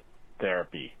pellet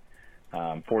therapy.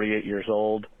 I'm 48 years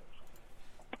old,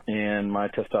 and my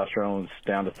testosterone is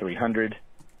down to 300.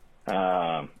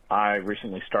 I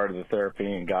recently started the therapy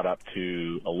and got up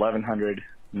to 1100.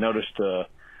 Noticed a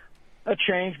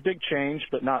change, big change,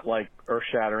 but not like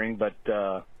earth-shattering, but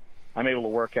I'm able to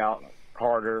work out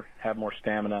harder, have more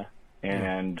stamina,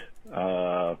 and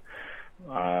less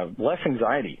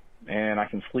anxiety, and I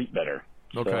can sleep better.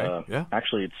 Okay, yeah.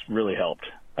 Actually, it's really helped.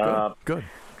 Good.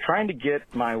 Trying to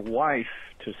get my wife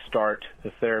to start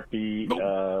the therapy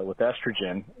with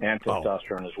estrogen and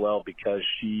testosterone as well, because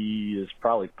she is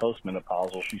probably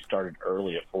postmenopausal. She started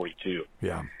early at 42.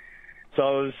 Yeah. So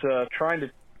I was trying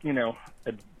to,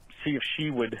 see if she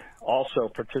would also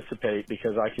participate,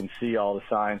 because I can see all the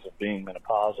signs of being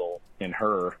menopausal in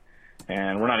her,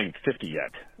 and we're not even 50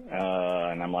 yet.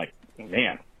 And I'm like,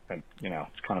 man,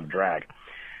 it's kind of a drag.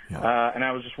 Yeah. And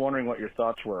I was just wondering what your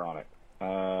thoughts were on it.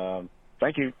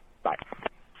 Thank you. Bye.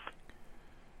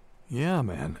 Yeah,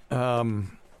 man.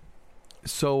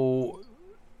 So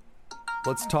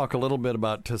let's talk a little bit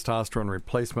about testosterone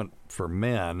replacement for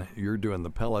men. You're doing the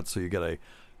pellets, so you get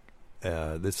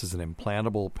this is an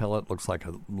implantable pellet, looks like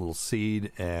a little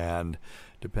seed, and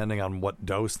depending on what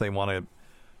dose they want to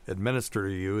administer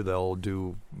to you, they'll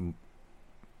do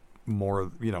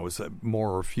more,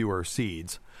 more or fewer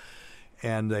seeds.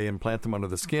 And they implant them under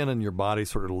the skin, and your body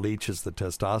sort of leaches the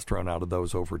testosterone out of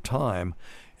those over time,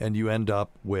 and you end up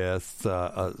with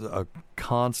a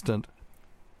constant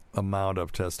amount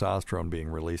of testosterone being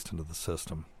released into the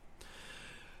system.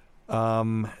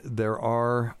 There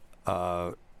are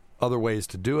other ways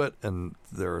to do it, and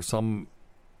there are some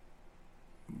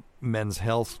men's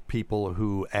health people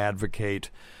who advocate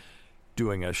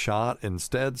doing a shot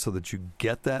instead so that you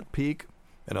get that peak.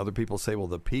 And other people say, well,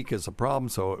 the peak is a problem.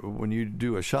 So when you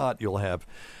do a shot, you'll have,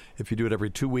 if you do it every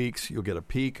 2 weeks, you'll get a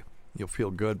peak. You'll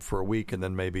feel good for a week, and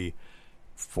then maybe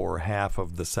for half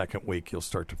of the second week, you'll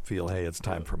start to feel, hey, it's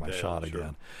time for my shot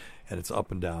again. And it's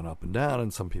up and down, up and down.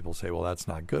 And some people say, well, that's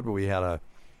not good. But we had a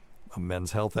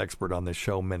men's health expert on this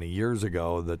show many years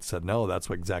ago that said, no, that's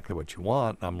exactly what you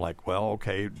want. And I'm like, well,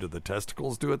 okay, do the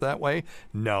testicles do it that way?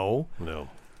 No.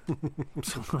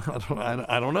 So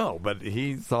I don't know, but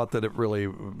he thought that it really,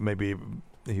 maybe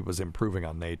he was improving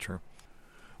on nature.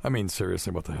 I mean,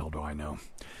 seriously, what the hell do I know?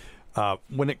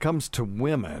 When it comes to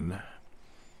women,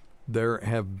 there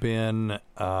have been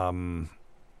a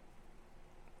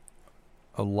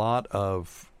lot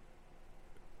of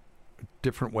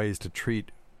different ways to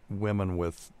treat women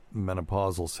with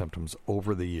menopausal symptoms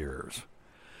over the years.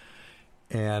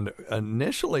 And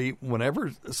initially,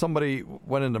 whenever somebody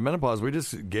went into menopause, we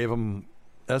just gave them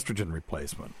estrogen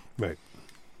replacement. Right.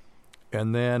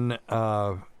 And then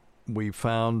we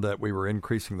found that we were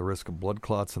increasing the risk of blood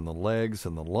clots in the legs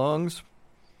and the lungs.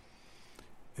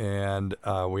 And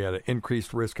we had an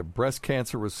increased risk of breast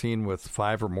cancer was seen with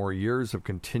 5 or more years of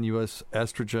continuous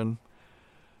estrogen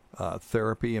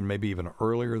therapy, and maybe even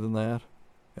earlier than that.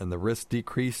 And the risk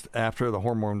decreased after the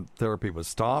hormone therapy was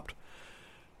stopped.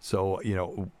 So,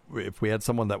 if we had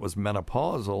someone that was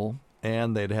menopausal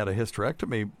and they'd had a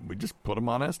hysterectomy, we just put them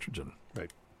on estrogen.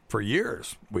 Right. For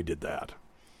years, we did that.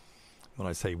 When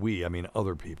I say we, I mean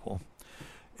other people.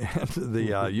 And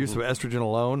the use of estrogen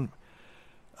alone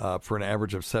for an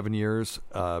average of 7 years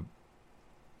by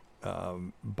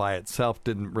itself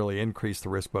didn't really increase the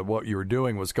risk, but what you were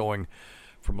doing was going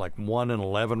from like 1 in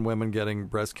 11 women getting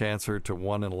breast cancer to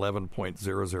 1 in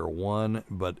 11.001.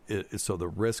 But so the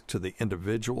risk to the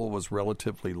individual was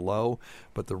relatively low,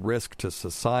 but the risk to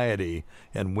society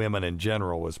and women in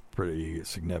general was pretty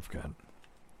significant.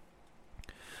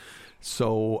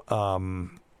 So,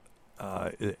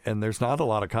 and there's not a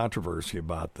lot of controversy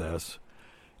about this.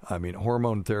 I mean,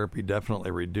 hormone therapy definitely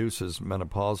reduces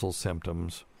menopausal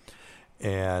symptoms.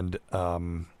 And,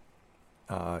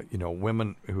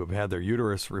 women who have had their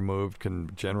uterus removed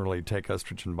can generally take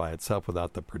estrogen by itself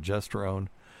without the progesterone.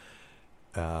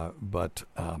 But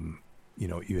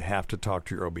you have to talk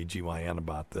to your OBGYN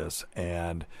about this,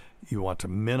 and you want to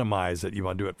minimize it. You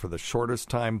want to do it for the shortest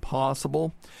time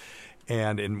possible.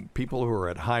 And in people who are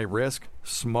at high risk,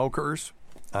 smokers,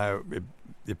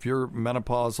 if you're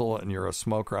menopausal and you're a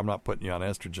smoker, I'm not putting you on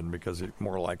estrogen because you're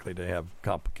more likely to have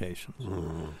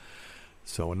complications.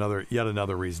 So yet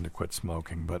another reason to quit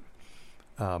smoking. But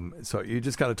so you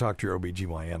just got to talk to your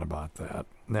OBGYN about that.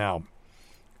 Now,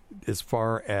 as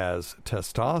far as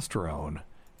testosterone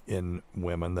in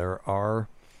women, there are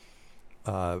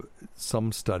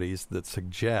some studies that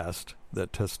suggest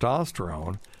that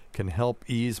testosterone can help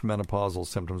ease menopausal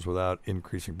symptoms without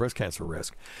increasing breast cancer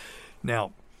risk.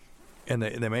 Now, and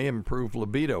they may improve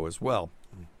libido as well.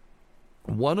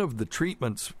 One of the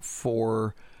treatments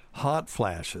for hot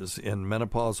flashes in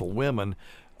menopausal women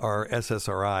are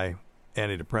SSRI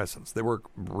antidepressants. They work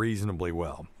reasonably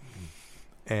well.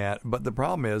 But the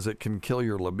problem is it can kill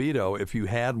your libido if you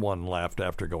had one left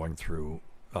after going through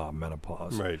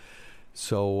menopause. Right.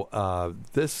 So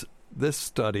this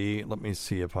study, let me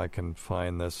see if I can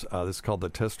find this. This is called the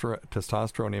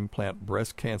Testosterone Implant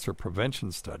Breast Cancer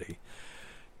Prevention Study.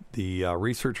 The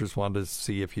researchers wanted to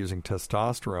see if using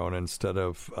testosterone instead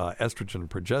of estrogen and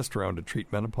progesterone to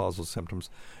treat menopausal symptoms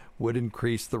would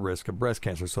increase the risk of breast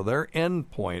cancer. So their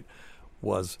end point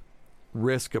was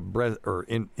risk of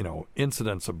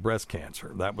incidence of breast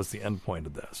cancer. That was the end point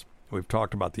of this. We've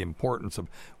talked about the importance of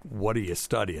what are you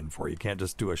studying for. You can't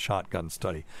just do a shotgun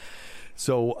study.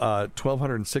 So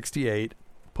 1,268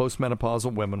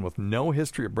 postmenopausal women with no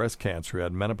history of breast cancer who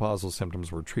had menopausal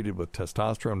symptoms were treated with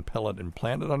testosterone pellet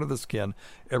implanted under the skin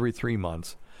every 3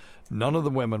 months. None of the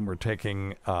women were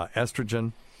taking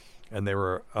estrogen, and they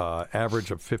were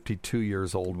average of 52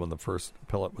 years old when the first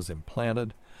pellet was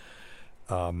implanted.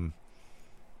 Some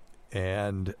of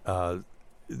the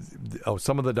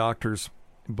doctors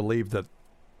believed that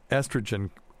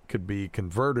estrogen could be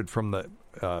converted from that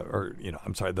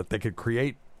they could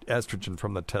create estrogen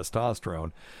from the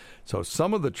testosterone. So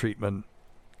some of the treatment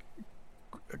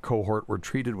cohort were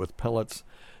treated with pellets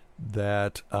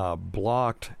that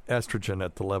blocked estrogen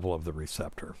at the level of the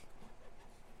receptor.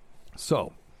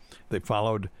 So they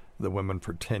followed the women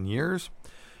for 10 years,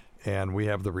 and we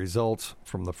have the results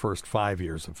from the first 5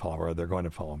 years of follow-up. They're going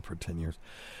to follow them for 10 years.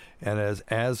 And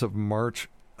as of March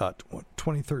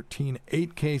 2013,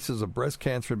 8 cases of breast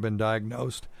cancer had been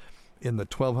diagnosed in the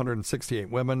 1,268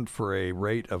 women for a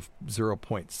rate of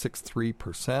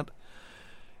 0.63%,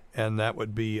 and that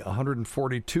would be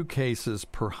 142 cases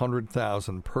per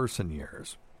 100,000 person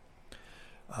years.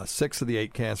 6 of the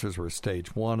 8 cancers were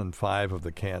stage 1, and 5 of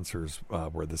the cancers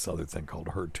were this other thing called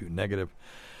HER2 negative.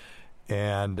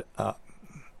 And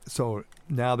so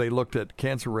now they looked at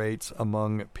cancer rates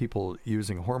among people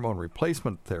using hormone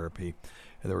replacement therapy,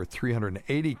 and there were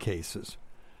 380 cases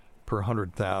per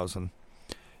 100,000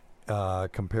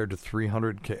 compared to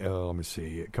 300.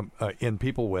 In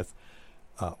people with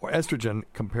estrogen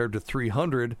compared to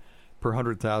 300 per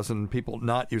 100,000 people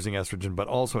not using estrogen, but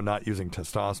also not using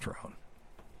testosterone.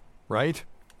 Right?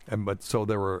 But so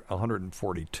there were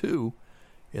 142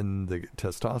 in the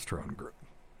testosterone group.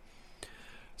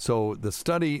 So the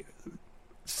study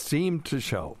seemed to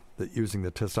show that using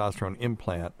the testosterone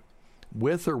implant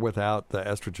with or without the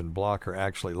estrogen blocker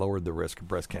actually lowered the risk of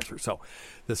breast cancer. So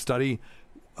the study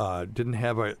didn't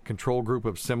have a control group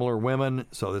of similar women,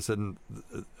 so this isn't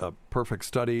a perfect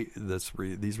study.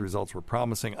 These results were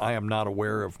promising. I am not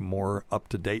aware of more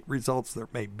up-to-date results. There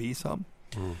may be some.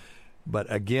 But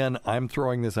again, I'm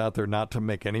throwing this out there not to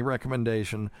make any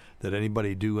recommendation that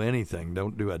anybody do anything.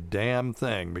 Don't do a damn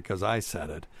thing because I said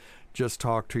it. Just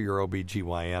talk to your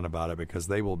OBGYN about it because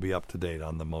they will be up to date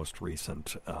on the most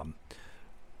recent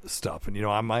stuff. And,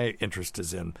 my interest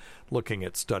is in looking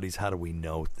at studies. How do we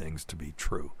know things to be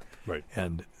true? Right.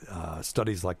 And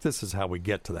studies like this is how we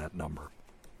get to that number.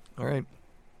 All right.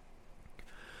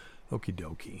 Okie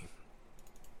dokie.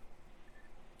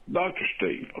 Dr.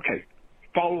 Steve, okay.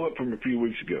 Follow up from a few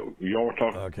weeks ago. Y'all were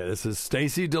talking. Okay, this is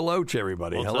Stacy Deloach,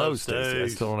 everybody. What's Hello, up, Stacy. I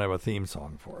still don't have a theme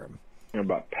song for him.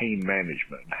 About pain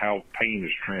management and how pain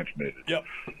is transmitted. Yep.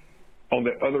 On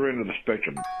the other end of the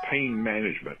spectrum, pain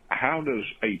management, how does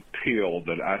a pill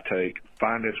that I take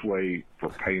find its way for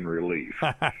pain relief?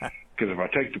 Because if I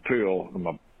take the pill,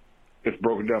 it's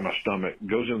broken down my stomach,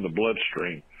 goes in the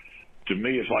bloodstream. To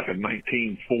me, it's like a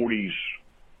 1940s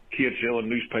kids selling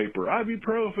newspaper,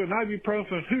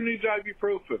 ibuprofen, who needs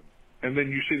ibuprofen? And then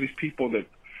you see these people that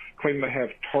claim they have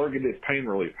targeted pain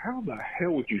relief. How the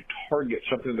hell would you target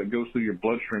something that goes through your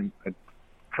bloodstream and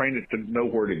train it to know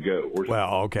where to go?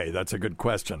 Well, okay, that's a good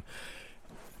question.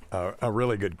 A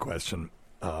really good question.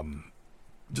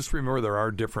 Just remember there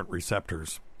are different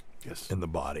receptors in the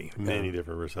body. Many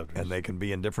different receptors. And they can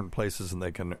be in different places, and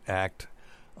they can act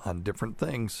on different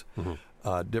things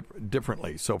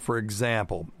differently. So, for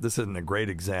example, this isn't a great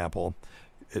example.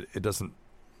 It doesn't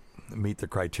meet the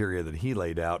criteria that he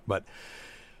laid out, but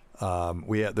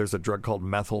there's a drug called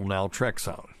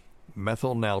methylnaltrexone.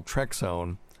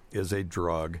 Methylnaltrexone is a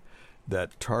drug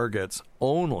that targets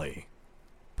only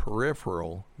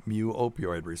peripheral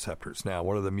mu-opioid receptors. Now,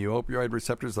 what are the mu-opioid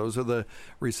receptors? Those are the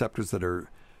receptors that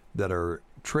are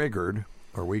triggered,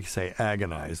 or we say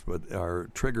agonized, but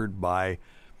are triggered by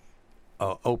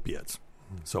opiates.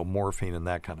 So morphine and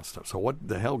that kind of stuff. So what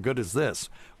the hell good is this?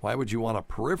 Why would you want a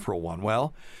peripheral one?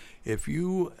 Well, if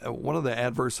you one of the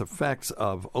adverse effects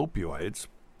of opioids,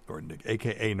 or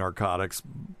AKA narcotics,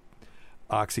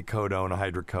 oxycodone,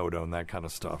 hydrocodone, that kind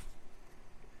of stuff,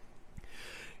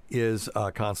 is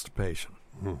constipation.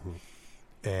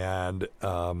 And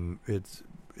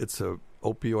it's a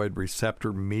opioid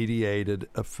receptor mediated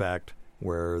effect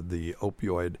where the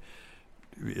opioid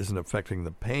isn't affecting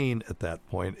the pain at that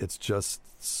point. It's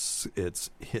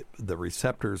hit the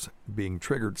receptors being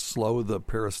triggered slow the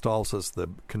peristalsis, the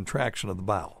contraction of the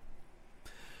bowel,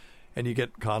 and you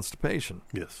get constipation.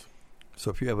 Yes. So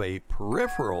if you have a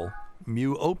peripheral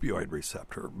mu-opioid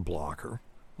receptor blocker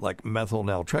like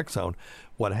methylnaltrexone,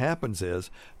 what happens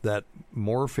is that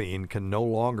morphine can no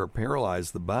longer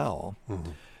paralyze the bowel,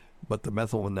 but the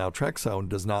methylnaltrexone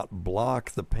does not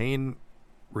block the pain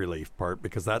relief part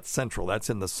because that's central. That's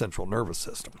in the central nervous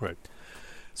system. Right.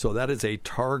 So that is a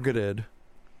targeted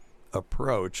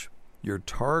approach. You're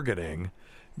targeting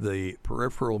the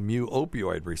peripheral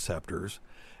mu-opioid receptors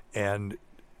and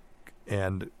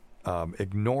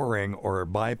ignoring or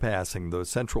bypassing those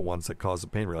central ones that cause the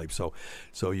pain relief.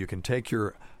 So you can take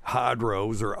your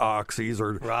Hydros or Oxys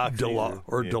or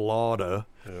Dilaudid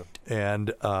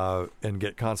and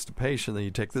get constipation. Then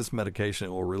you take this medication;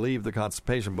 it will relieve the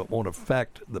constipation, but won't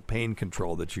affect the pain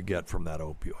control that you get from that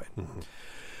opioid.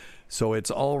 So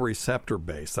it's all receptor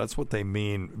based. That's what they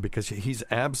mean, because he's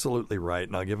absolutely right.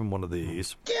 And I'll give him one of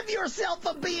these. Give yourself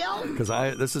a bill. Because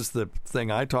this is the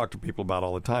thing I talk to people about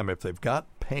all the time. If they've got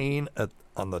pain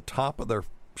on the top of their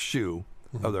shoe,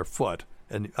 of their foot,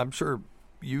 and I'm sure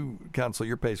you counsel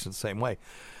your patients the same way,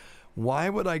 why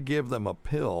would I give them a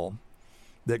pill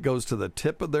that goes to the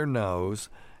tip of their nose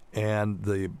and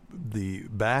the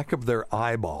back of their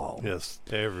eyeball? Yes,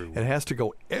 everywhere. It has to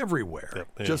go everywhere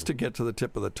just to get to the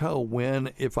tip of the toe,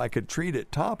 when if I could treat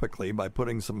it topically by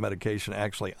putting some medication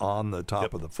actually on the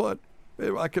top of the foot,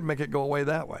 I could make it go away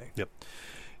that way. Yep.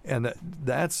 And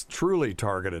that's truly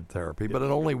targeted therapy, but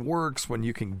it only works when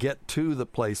you can get to the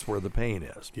place where the pain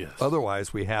is. Yes.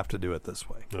 Otherwise, we have to do it this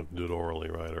way. Do it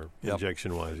orally, right, or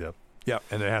injection-wise, Yeah,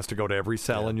 and it has to go to every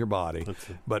cell in your body.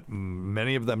 But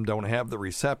many of them don't have the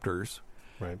receptors,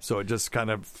 right? So it just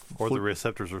kind of or the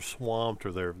receptors are swamped,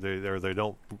 or they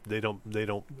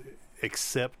don't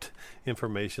accept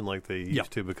information like they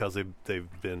used to because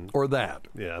they've been or that.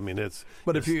 Yeah, I mean it's.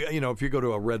 But if you go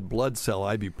to a red blood cell,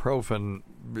 ibuprofen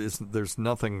there's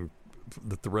nothing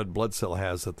that the red blood cell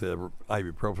has that the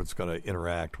ibuprofen's going to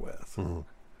interact with.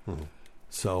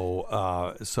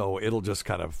 So it'll just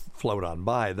kind of float on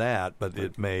by that, but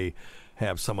it may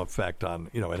have some effect on,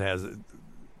 it has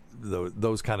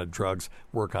those kind of drugs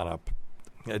work on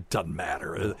it doesn't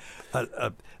matter,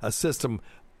 a system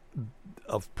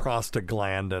of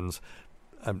prostaglandins.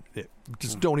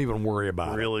 Just don't even worry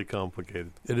about it. Really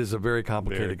complicated. It is a very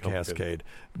complicated cascade,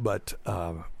 but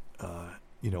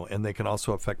and they can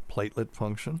also affect platelet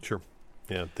function. Sure.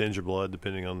 Yeah, thins your blood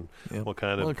depending on what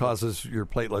kind of... Well, it causes your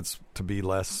platelets to be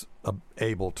less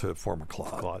able to form a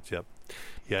clot. Clots, yep.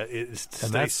 Yeah, and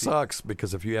that sucks,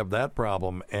 because if you have that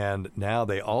problem, and now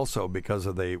they also,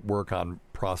 because they work on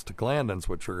prostaglandins,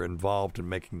 which are involved in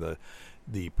making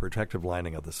the protective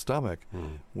lining of the stomach,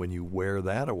 when you wear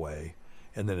that away,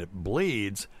 and then it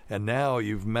bleeds, and now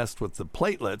you've messed with the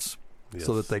platelets... Yes.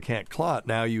 So that they can't clot.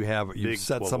 Now you've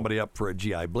set somebody up for a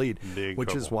GI bleed,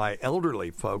 which is why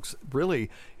elderly folks, really,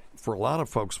 for a lot of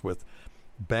folks with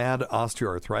bad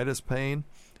osteoarthritis pain,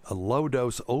 a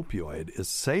low-dose opioid is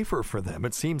safer for them.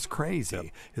 It seems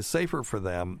crazy. It's safer for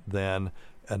them than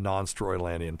a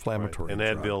non-steroidal anti-inflammatory drug.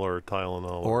 An Advil or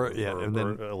Tylenol or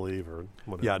Aleve or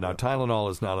whatever. Yeah, now Tylenol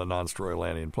is not a non-steroidal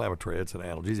anti-inflammatory. It's an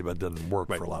analgesic, but it doesn't work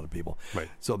for a lot of people. Right.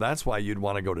 So that's why you'd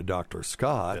want to go to Dr.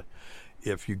 Scott.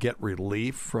 if you get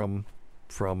relief from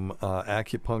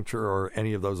acupuncture or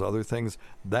any of those other things,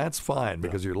 that's fine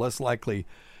because you're less likely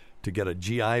to get a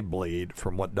GI bleed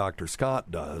from what Dr.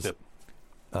 Scott does,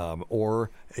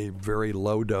 or a very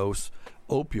low dose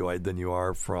opioid than you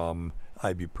are from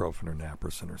ibuprofen or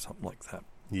naproxen or something like that.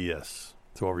 Yes.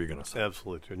 So what were you going to say?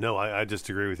 Absolutely true. No, I just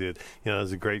agree with you. You know, it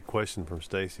was a great question from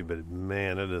Stacy, but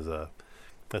man,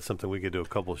 that's something we could do a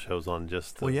couple of shows on.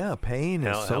 Pain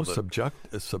is so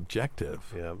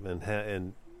subjective. Yeah,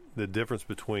 and the difference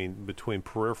between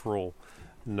peripheral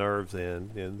nerves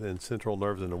and central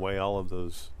nerves and the way all of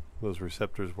those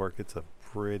receptors work, it's a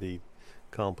pretty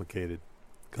complicated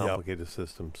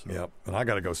system. So. Yep, and I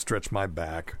got to go stretch my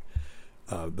back.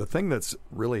 The thing that's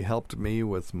really helped me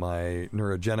with my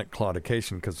neurogenic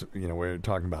claudication, because we're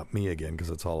talking about me again, because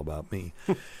it's all about me,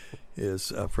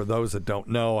 is for those that don't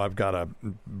know, I've got a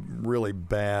really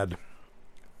bad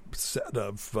set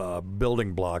of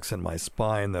building blocks in my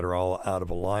spine that are all out of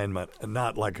alignment, and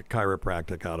not like a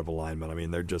chiropractic out of alignment. I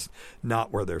mean, they're just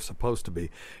not where they're supposed to be,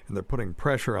 and they're putting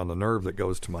pressure on the nerve that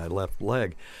goes to my left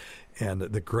leg. And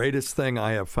the greatest thing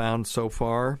I have found so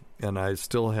far, and I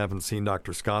still haven't seen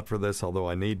Dr. Scott for this, although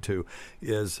I need to,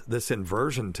 is this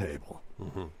inversion table.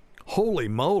 Mm-hmm. Holy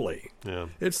moly. Yeah.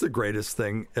 It's the greatest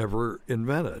thing ever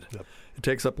invented. Yep. It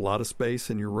takes up a lot of space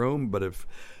in your room, but if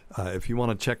you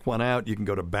want to check one out, you can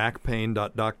go to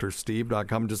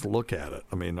backpain.drsteve.com and just look at it.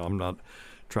 I mean, I'm not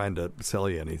trying to sell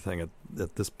you anything at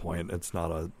this point.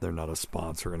 They're not a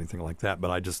sponsor or anything like that,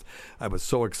 but I was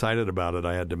so excited about it,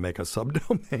 I had to make a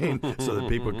subdomain so that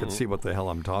people could see what the hell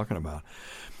I'm talking about.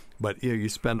 But you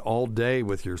spend all day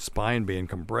with your spine being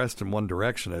compressed in one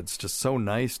direction. It's just so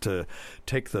nice to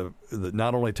take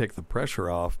not only take the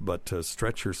pressure off, but to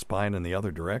stretch your spine in the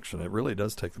other direction. It really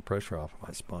does take the pressure off of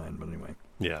my spine. But anyway,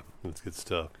 yeah, that's good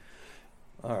stuff.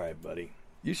 All right, buddy,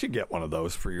 you should get one of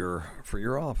those for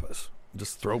your office.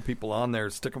 Just throw people on there,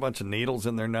 stick a bunch of needles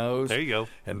in their nose. There you go.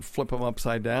 And flip them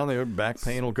upside down. Their back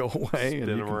pain will go away,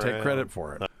 and you can take credit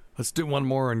for it. Let's do one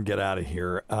more and get out of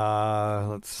here.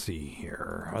 Let's see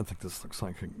here. I think this looks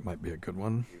like it might be a good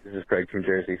one. This is Greg from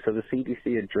Jersey. So the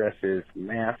CDC addresses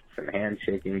masks and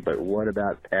handshaking, but what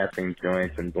about passing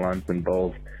joints and blunts and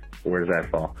bowls? Where does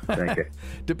that fall? Thank you.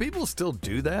 Do people still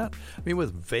do that? I mean,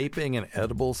 with vaping and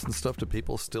edibles and stuff, do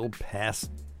people still pass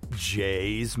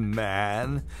J's,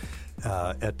 man?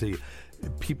 At the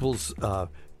people's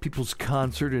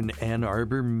concert in Ann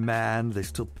Arbor, man, they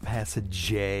still pass a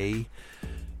J.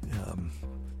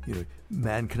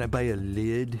 Man, can I buy a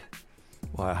lid?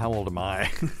 Well, how old am I?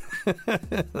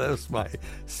 That was my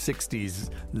 60s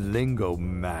lingo,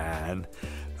 man.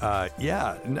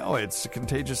 No, it's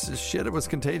contagious as shit. It was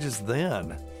contagious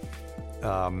then.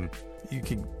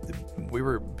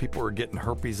 People were getting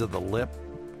herpes of the lip,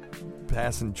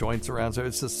 passing joints around. So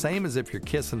it's the same as if you're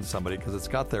kissing somebody, because it's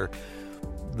got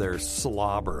their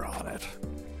slobber on it.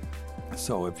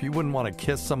 So if you wouldn't want to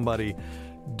kiss somebody,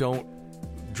 don't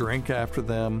drink after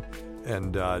them,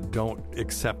 and don't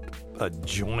accept a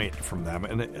joint from them.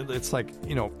 And it's like,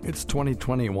 it's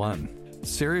 2021.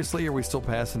 Seriously, are we still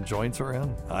passing joints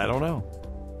around? I don't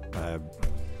know.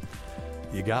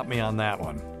 You got me on that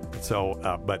one. So,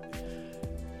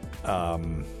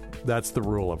 that's the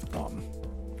rule of thumb.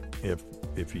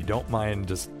 If you don't mind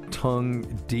just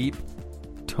deep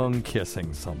tongue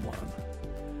kissing someone,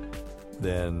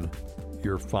 then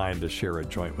you're fine to share a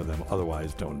joint with them.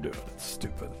 Otherwise, don't do it. It's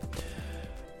stupid.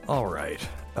 All right.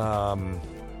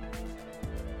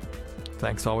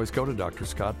 Thanks always go to Dr.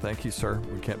 Scott. Thank you, sir.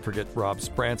 We can't forget Rob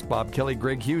Sprance, Bob Kelly,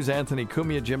 Greg Hughes, Anthony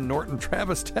Cumia, Jim Norton,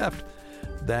 Travis Teft,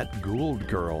 That Gould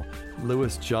Girl,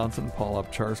 Lewis Johnson, Paul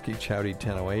Upcharski, Chowdy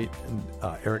 1008, and,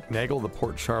 Eric Nagel, the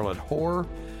Port Charlotte Whore,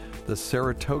 the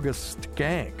Saratoga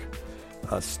Skank,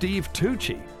 Steve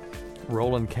Tucci,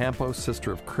 Roland Campos,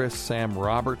 sister of Chris, Sam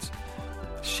Roberts,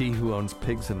 She Who Owns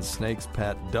Pigs and Snakes,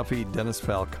 Pat Duffy, Dennis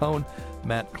Falcone,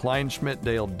 Matt Kleinschmidt,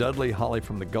 Dale Dudley, Holly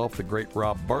from the Gulf, the great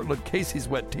Rob Bartlett, Casey's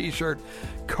Wet T-Shirt,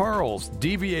 Carl's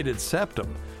Deviated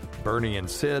Septum, Bernie and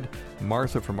Sid,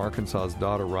 Martha from Arkansas's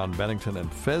Daughter, Ron Bennington,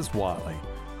 and Fez Watley,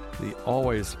 the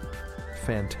always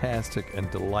fantastic and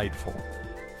delightful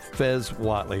Fez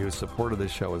Watley, whose support of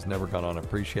this show has never gone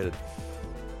unappreciated.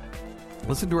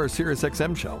 Listen to our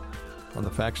SiriusXM show on the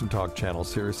Faction Talk channel,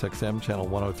 SiriusXM channel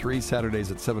 103,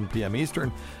 Saturdays at 7 p.m. Eastern,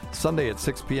 Sunday at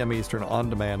 6 p.m. Eastern, on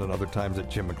demand, and other times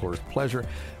at Jim McClure's pleasure.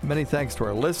 Many thanks to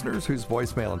our listeners whose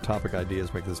voicemail and topic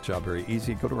ideas make this job very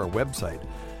easy. Go to our website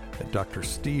at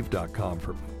drsteve.com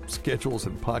for schedules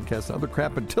and podcasts and other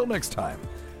crap. Until next time,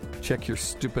 check your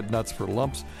stupid nuts for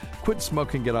lumps, quit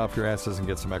smoking, get off your asses, and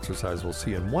get some exercise. We'll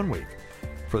see you in 1 week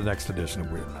for the next edition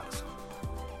of Weird Nuts.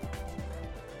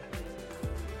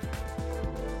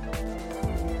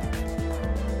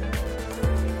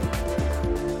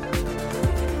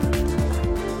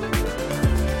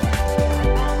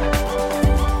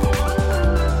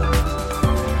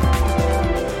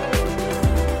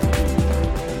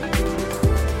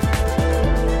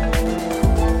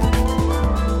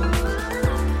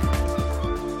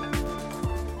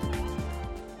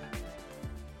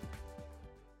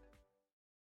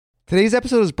 Today's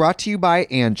episode is brought to you by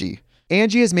Angie.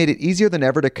 Angie has made it easier than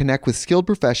ever to connect with skilled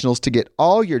professionals to get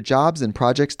all your jobs and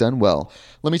projects done well.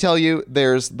 Let me tell you,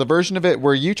 there's the version of it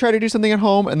where you try to do something at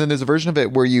home, and then there's a version of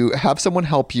it where you have someone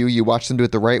help you, you watch them do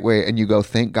it the right way, and you go,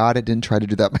 thank God I didn't try to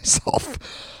do that myself.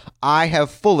 I have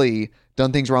fully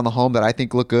done things around the home that I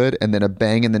think look good, and then a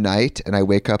bang in the night, and I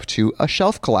wake up to a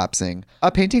shelf collapsing, a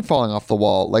painting falling off the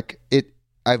wall.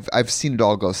 I've seen it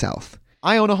all go south.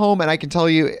 I own a home, and I can tell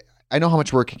you, I know how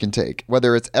much work it can take.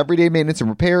 Whether it's everyday maintenance and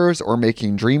repairs or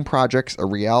making dream projects a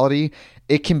reality,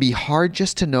 it can be hard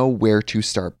just to know where to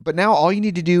start. But now all you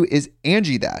need to do is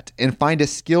Angie that and find a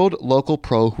skilled local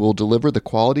pro who will deliver the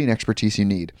quality and expertise you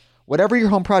need. Whatever your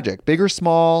home project, big or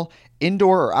small,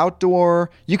 indoor or outdoor,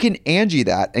 you can Angie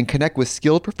that and connect with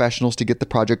skilled professionals to get the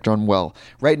project done well.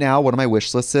 Right now, one of my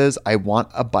wish lists is I want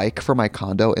a bike for my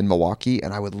condo in Milwaukee,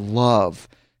 and I would love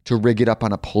to rig it up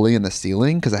on a pulley in the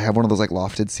ceiling because I have one of those like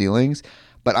lofted ceilings,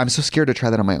 but I'm so scared to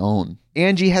try that on my own.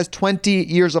 Angie has 20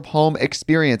 years of home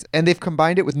experience, and they've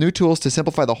combined it with new tools to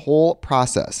simplify the whole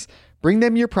process. Bring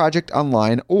them your project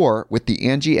online or with the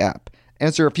Angie app.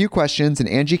 Answer a few questions and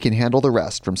Angie can handle the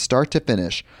rest from start to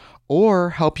finish,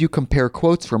 or help you compare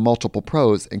quotes from multiple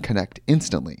pros and connect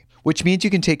instantly, which means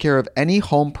you can take care of any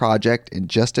home project in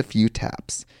just a few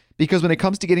taps. Because when it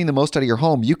comes to getting the most out of your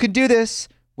home, you can do this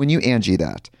when you Angie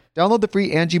that. Download the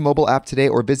free Angie mobile app today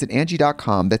or visit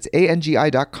Angie.com. That's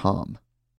ANGI.com.